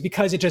those games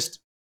because it just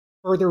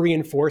further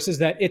reinforces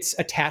that it's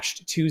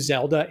attached to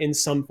Zelda in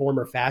some form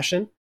or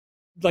fashion.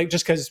 Like,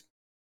 just because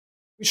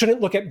we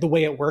shouldn't look at the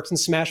way it works in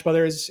Smash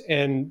Brothers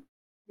and,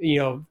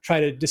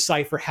 try to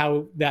decipher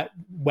how that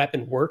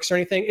weapon works or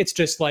anything. It's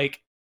just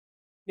like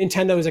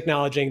Nintendo is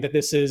acknowledging that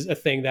this is a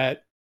thing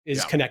that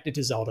is connected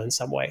to Zelda in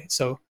some way.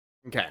 So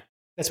okay.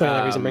 That's my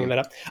only reason bringing that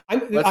up.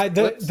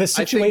 The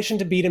situation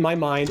to beat in my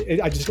mind,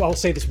 I'll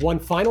say this one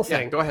final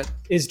thing. Yeah, go ahead.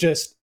 Is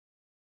just,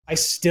 I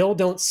still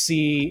don't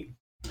see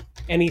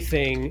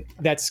anything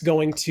that's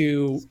going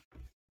to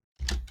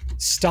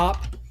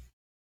stop.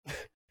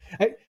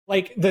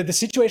 Like the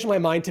situation in my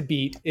mind to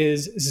beat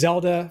is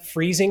Zelda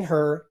freezing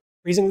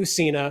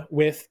Lucina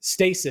with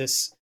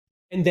stasis,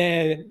 and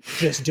then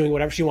just doing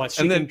whatever she wants.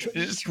 She and then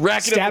just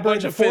racking up a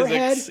bunch of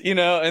physics,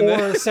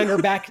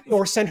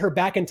 or send her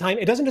back in time.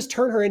 It doesn't just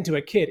turn her into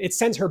a kid; it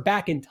sends her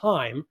back in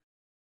time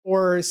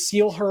or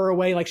seal her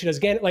away like she does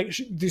Ganon. Like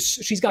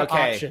she's got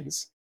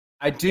options.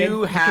 I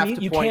do have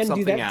to point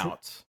something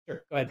out.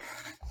 Sure, go ahead.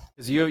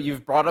 Because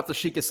you've brought up the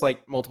Sheikah Slate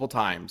multiple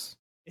times.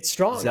 It's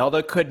strong.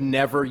 Zelda could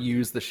never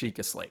use the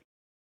Sheikah Slate.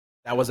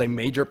 That was a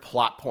major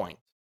plot point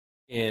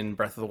in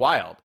Breath of the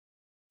Wild.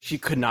 She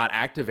could not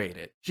activate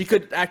it. She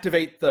could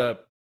activate the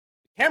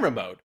camera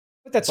mode.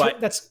 But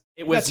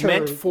it was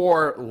meant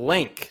for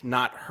Link,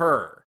 not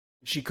her.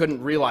 She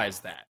couldn't realize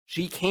that.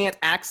 She can't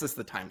access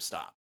the time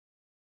stop.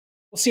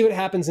 We'll see what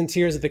happens in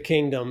Tears of the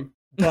Kingdom.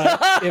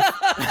 But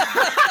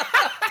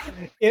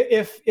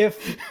if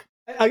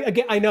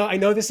again, I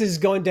know this is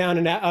going down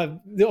and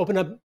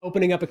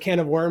opening up a can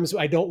of worms.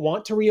 I don't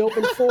want to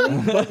reopen fully,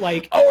 but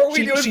like, are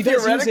we doing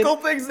theoretical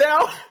things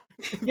now?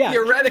 Yeah,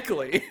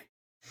 theoretically,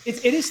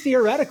 it is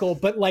theoretical,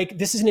 but like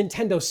this is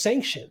Nintendo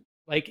sanctioned.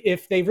 Like,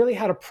 if they really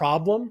had a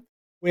problem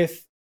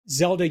with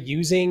Zelda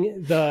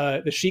using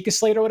the Sheikah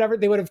Slate or whatever,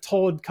 they would have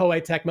told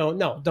Koei Tecmo,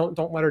 no,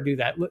 don't let her do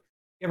that.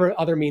 Give her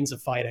other means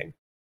of fighting.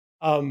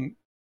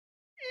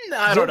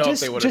 I don't know if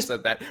they would have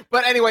said that.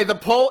 But anyway, the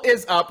poll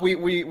is up.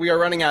 We are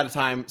running out of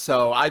time,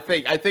 so I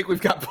think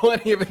we've got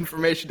plenty of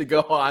information to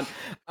go on.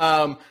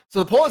 So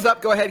the poll is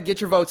up. Go ahead and get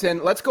your votes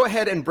in. Let's go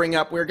ahead and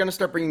we're going to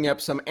start bringing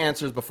up some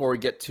answers before we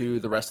get to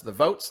the rest of the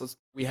votes.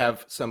 We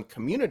have some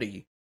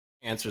community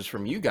answers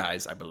from you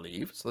guys, I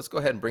believe. So let's go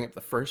ahead and bring up the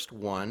first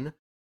one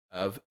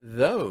of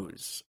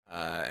those.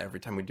 Every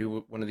time we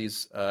do one of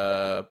these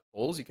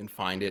polls, you can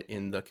find it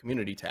in the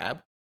community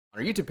tab on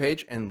our YouTube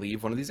page and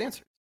leave one of these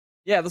answers.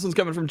 Yeah, this one's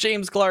coming from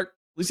James Clark.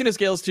 Lucina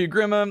scales to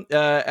Grima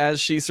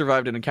as she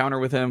survived an encounter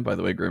with him. By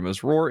the way,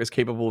 Grima's roar is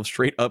capable of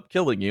straight up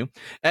killing you.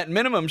 At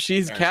minimum,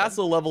 she's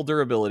castle level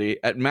durability.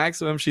 At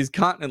maximum, she's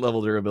continent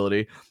level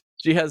durability.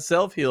 She has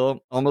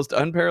self-heal, almost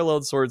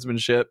unparalleled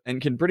swordsmanship,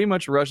 and can pretty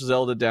much rush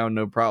Zelda down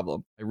no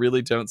problem. I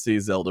really don't see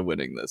Zelda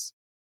winning this.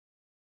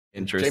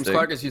 Interesting. James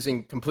Clark is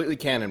using completely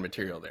canon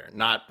material there,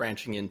 not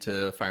branching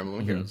into Fire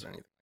Emblem Heroes or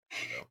anything. So,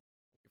 thank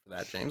you for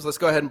that, James. Let's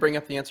go ahead and bring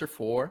up the answer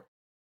for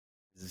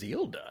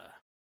Zelda.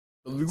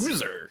 The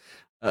loser.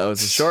 Oh,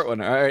 it's a short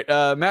one. All right.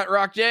 Matt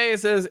Rock J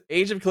says,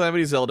 Age of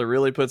Calamity Zelda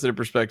really puts it in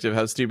perspective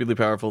how stupidly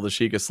powerful the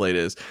Sheikah Slate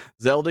is.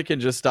 Zelda can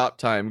just stop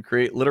time,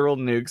 create literal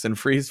nukes, and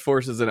freeze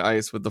forces in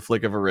ice with the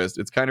flick of a wrist.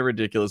 It's kind of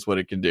ridiculous what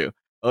it can do.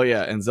 Oh,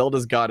 yeah. And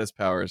Zelda's goddess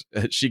powers.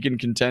 She can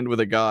contend with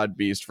a god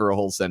beast for a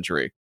whole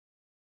century.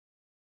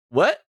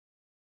 What?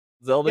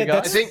 Zelda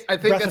goddess? I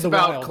think that's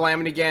about Wild.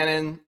 Calamity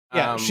Ganon.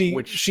 Yeah,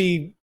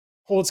 she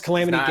holds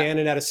Calamity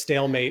Ganon at a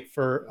stalemate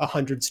for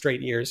 100 straight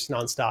years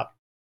nonstop.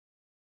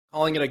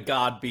 Calling it a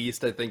god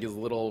beast, I think, is a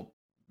little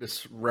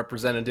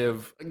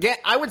misrepresentative. Again,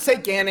 I would say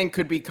Ganon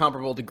could be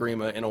comparable to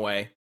Grima in a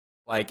way.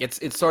 Like,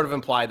 it's sort of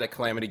implied that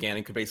Calamity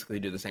Ganon could basically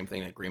do the same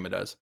thing that Grima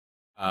does.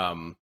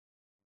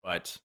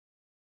 But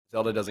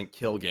Zelda doesn't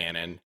kill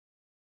Ganon,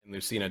 and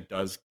Lucina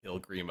does kill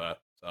Grima.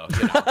 So,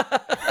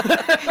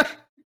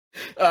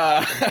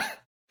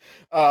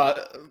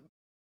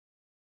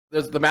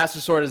 the Master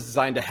Sword is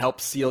designed to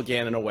help seal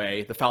Ganon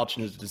away. The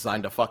Falchion is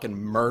designed to fucking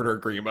murder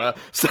Grima.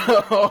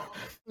 So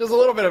there's a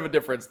little bit of a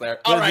difference there.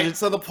 All right,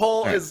 so the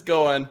poll is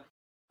going.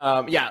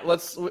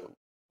 Let's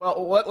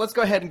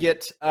go ahead and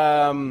get.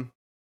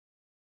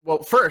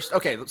 First,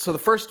 okay. So the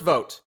first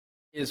vote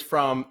is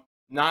from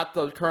not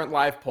the current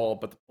live poll,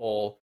 but the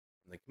poll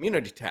in the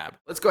community tab.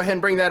 Let's go ahead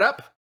and bring that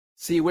up.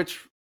 See what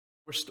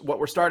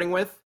we're starting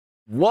with.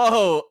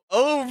 Whoa!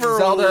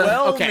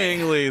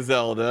 Overwhelmingly,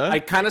 Zelda. I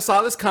kind of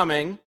saw this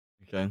coming.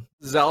 Okay.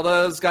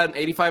 Zelda's got an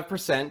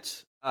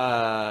 85%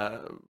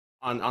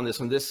 on this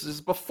one. This is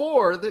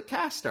before the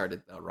cast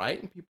started, though, right?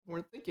 And people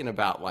weren't thinking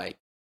about like,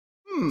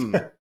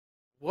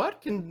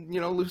 what can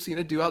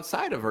Lucina do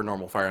outside of her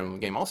normal Fire Emblem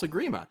game? Also,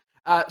 Grima.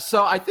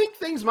 So I think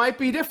things might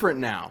be different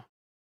now,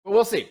 but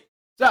we'll see.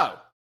 So,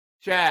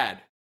 Chad,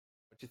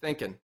 what you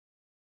thinking?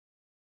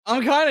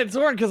 I'm kind of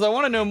torn because I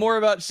want to know more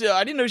about.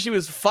 I didn't know she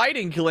was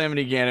fighting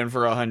Calamity Ganon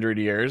for 100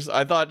 years.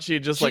 I thought she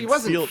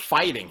wasn't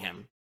fighting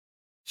him.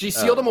 She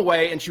sealed him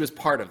away, and she was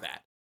part of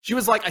that. She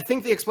was like, I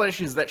think the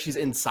explanation is that she's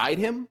inside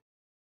him.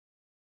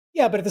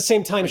 Yeah, but at the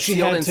same time, she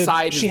had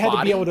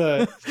to be able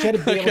to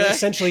to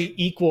essentially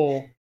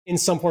equal in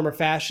some form or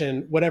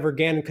fashion whatever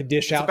Ganon could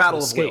dish out. It's a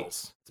battle of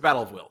wills. It's a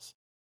battle of wills.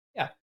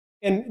 Yeah,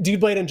 and Dude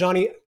Blade and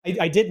Johnny,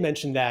 I did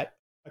mention that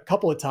a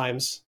couple of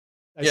times.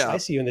 I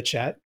see you in the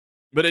chat.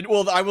 But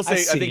I will say,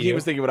 I think he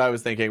was thinking what I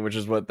was thinking, which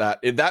is what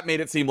that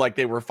made it seem like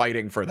they were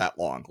fighting for that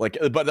long. Like,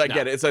 but I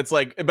get it. It's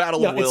like a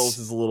battle of wills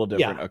is a little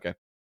different. Yeah. Okay.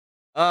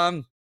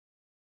 Man,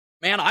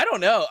 I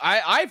don't know.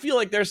 I feel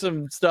like there's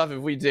some stuff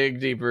if we dig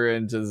deeper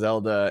into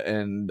Zelda,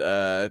 and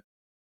I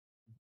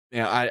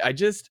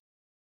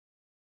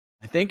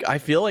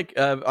feel like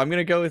I'm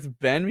gonna go with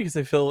Ben because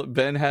I feel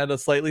Ben had a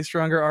slightly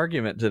stronger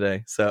argument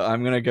today, so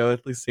I'm gonna go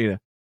with Lucina.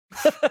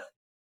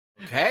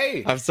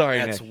 Okay. I'm sorry,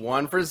 that's Nick.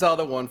 One for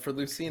Zelda, one for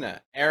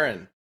Lucina.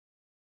 Aaron.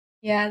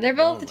 Yeah, they're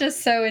both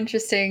just so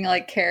interesting,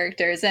 like,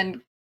 characters,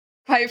 and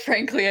quite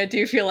frankly, I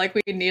do feel like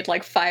we need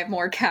like 5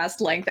 more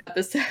cast length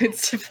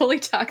episodes to fully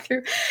talk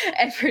through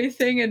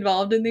everything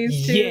involved in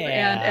these two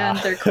and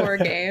their core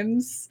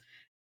games.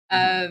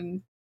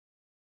 Man,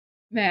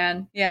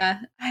 yeah.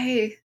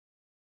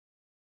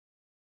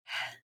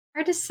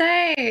 Hard to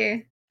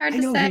say. Hard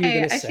to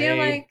say. I feel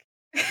like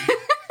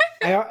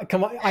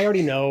come on, I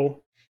already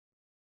know.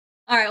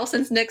 All right, well,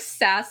 since Nick's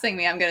sassing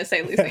me, I'm gonna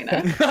say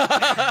Lucina.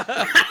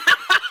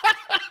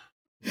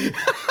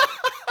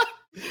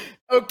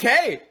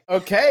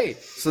 Okay.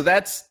 So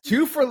that's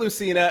 2 for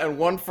Lucina and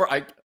 1 for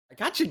I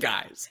got you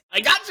guys.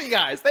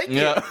 Thank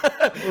you.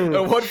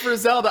 And 1 for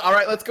Zelda. All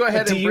right, let's go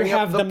ahead and bring up the poll. Do you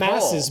have the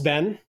masses,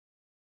 Ben?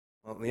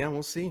 Well, yeah,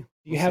 we'll see.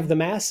 Do you have the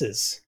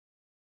masses?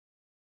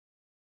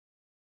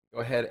 Go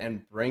ahead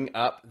and bring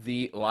up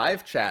the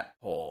live chat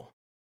poll.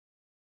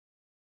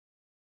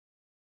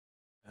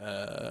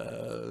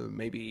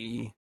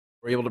 Maybe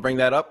we're able to bring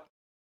that up.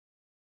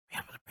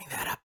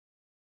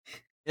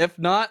 If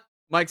not,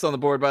 Mike's on the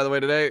board, by the way,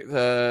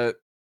 today.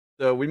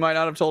 So we might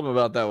not have told him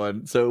about that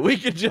one. So we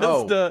could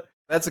just...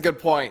 that's a good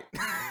point.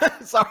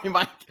 Sorry,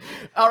 Mike.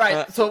 All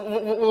right,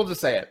 so we'll just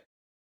say it.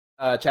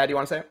 Chad, do you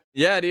want to say it?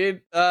 Yeah,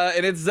 dude.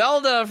 And it's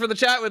Zelda for the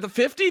chat with a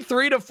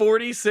 53 to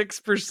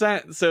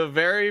 46%. So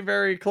very,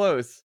 very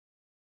close.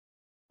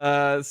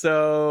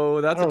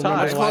 So that's a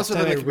tie. It's closer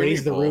than I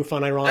raised the roof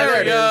on ironic. There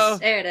we go.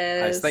 There it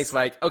is. Nice, thanks,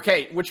 Mike.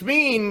 Okay, which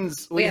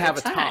means we have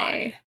a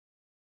tie.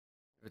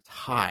 A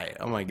tie.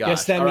 Oh my gosh.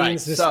 Guess that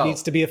means this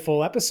needs to be a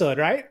full episode,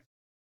 right?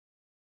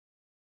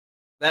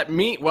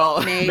 Maybe.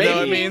 No,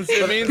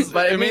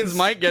 it means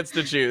Mike gets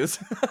to choose.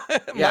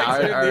 Yeah,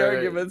 Mike's made the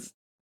arguments.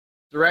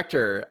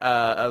 Director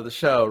of the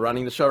show,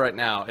 running the show right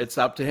now. It's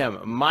up to him.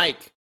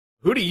 Mike,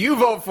 who do you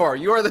vote for?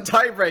 You are the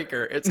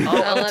tiebreaker. It's all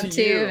up to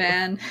you,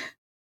 man.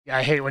 Yeah,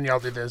 I hate when y'all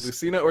do this.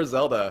 Lucina or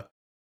Zelda?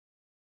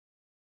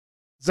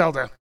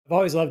 Zelda. I've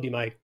always loved you,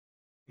 Mike.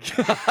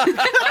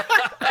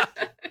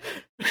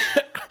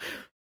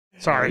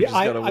 Sorry.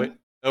 Wait.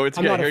 Oh, it's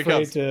I'm okay. not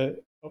afraid to...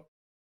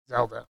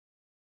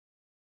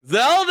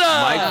 Zelda.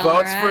 Mike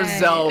votes for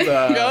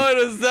Zelda. Going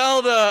to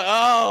Zelda.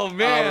 Oh,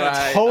 man.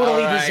 Right,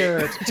 totally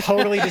deserved.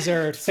 Totally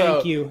deserved.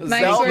 Thank you.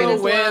 Zelda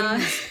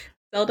wins.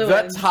 Zelda the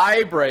wins.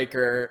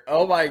 Tiebreaker.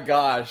 Oh my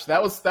gosh, that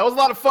was a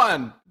lot of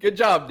fun. Good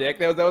job, Nick.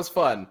 That was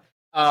fun.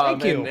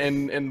 Thank you.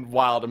 And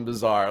wild and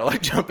bizarre,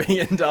 like jumping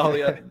into all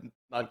the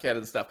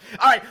non-canon stuff.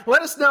 All right,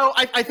 let us know.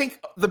 I think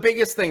the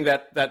biggest thing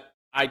that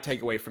I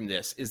take away from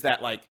this is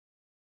that, like,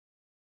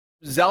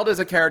 Zelda is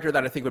a character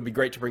that I think would be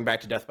great to bring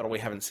back to Death Battle. We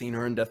haven't seen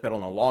her in Death Battle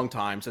in a long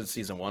time, since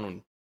season 1,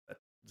 when that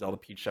Zelda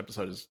Peach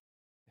episode is...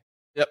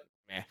 Yep.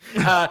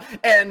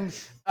 And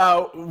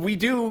we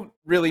do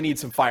really need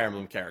some Fire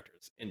Emblem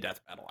characters in Death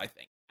Battle, I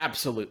think.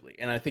 Absolutely.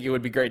 And I think it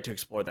would be great to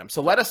explore them.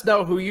 So let us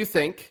know who you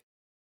think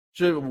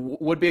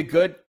would be a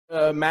good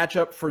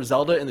matchup for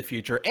Zelda in the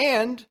future,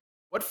 and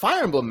what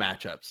Fire Emblem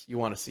matchups you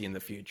want to see in the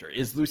future.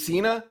 Is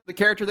Lucina the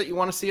character that you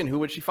want to see, and who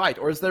would she fight?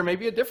 Or is there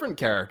maybe a different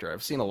character?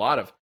 I've seen a lot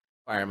of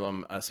Fire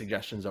Emblem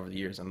suggestions over the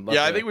years. And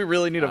I think we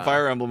really need a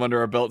Fire Emblem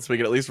under our belt so we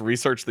can at least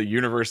research the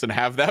universe and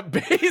have that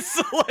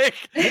base.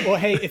 Well,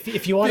 hey,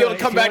 if you want to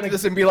come back to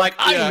this and be like,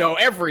 I know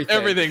everything.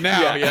 Everything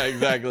now. Yeah,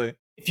 exactly.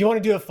 If you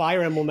want to do a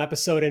Fire Emblem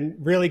episode and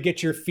really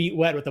get your feet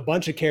wet with a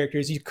bunch of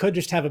characters, you could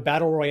just have a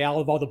battle royale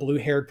of all the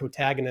blue-haired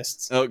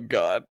protagonists. Oh,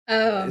 God.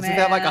 Oh, Isn't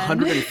that like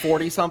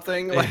 140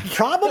 something? Like,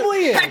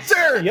 probably is.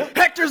 Hector! Yep.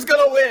 Hector's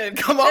gonna win!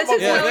 Come on,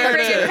 this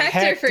is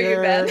Hector for you,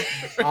 Ben.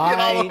 Get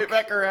all the way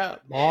back around.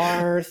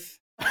 Marth.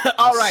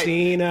 All right.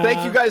 Lucina,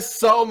 thank you guys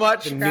so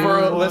much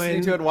for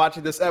listening to and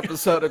watching this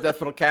episode of Death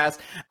Battle Cast.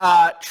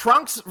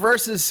 Trunks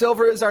versus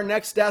Silver is our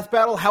next death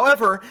battle.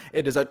 However,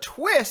 it is a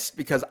twist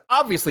because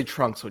obviously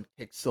Trunks would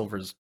kick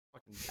Silver's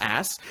fucking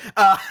ass.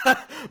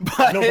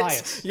 But no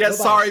bias. Yes,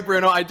 no sorry, bias.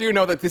 Bruno. I do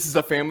know that this is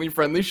a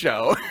family-friendly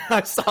show.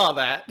 I saw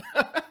that.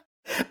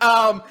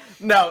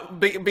 No,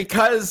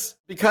 because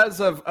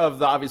of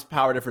the obvious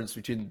power difference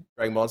between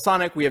Dragon Ball and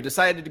Sonic, we have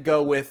decided to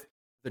go with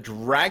the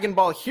Dragon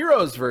Ball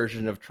Heroes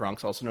version of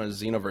Trunks, also known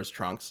as Xenoverse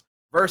Trunks,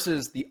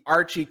 versus the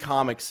Archie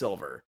comic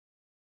Silver.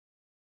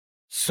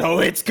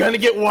 So it's gonna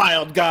get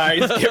wild,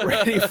 guys. Get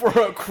ready for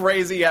a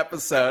crazy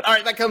episode. All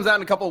right, that comes out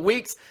in a couple of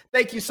weeks.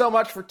 Thank you so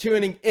much for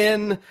tuning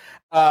in.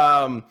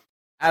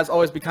 As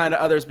always, be kind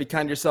to others, be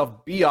kind to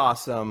yourself, be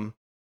awesome.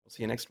 We'll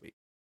see you next week.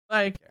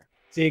 Bye.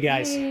 See you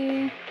guys.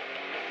 Bye.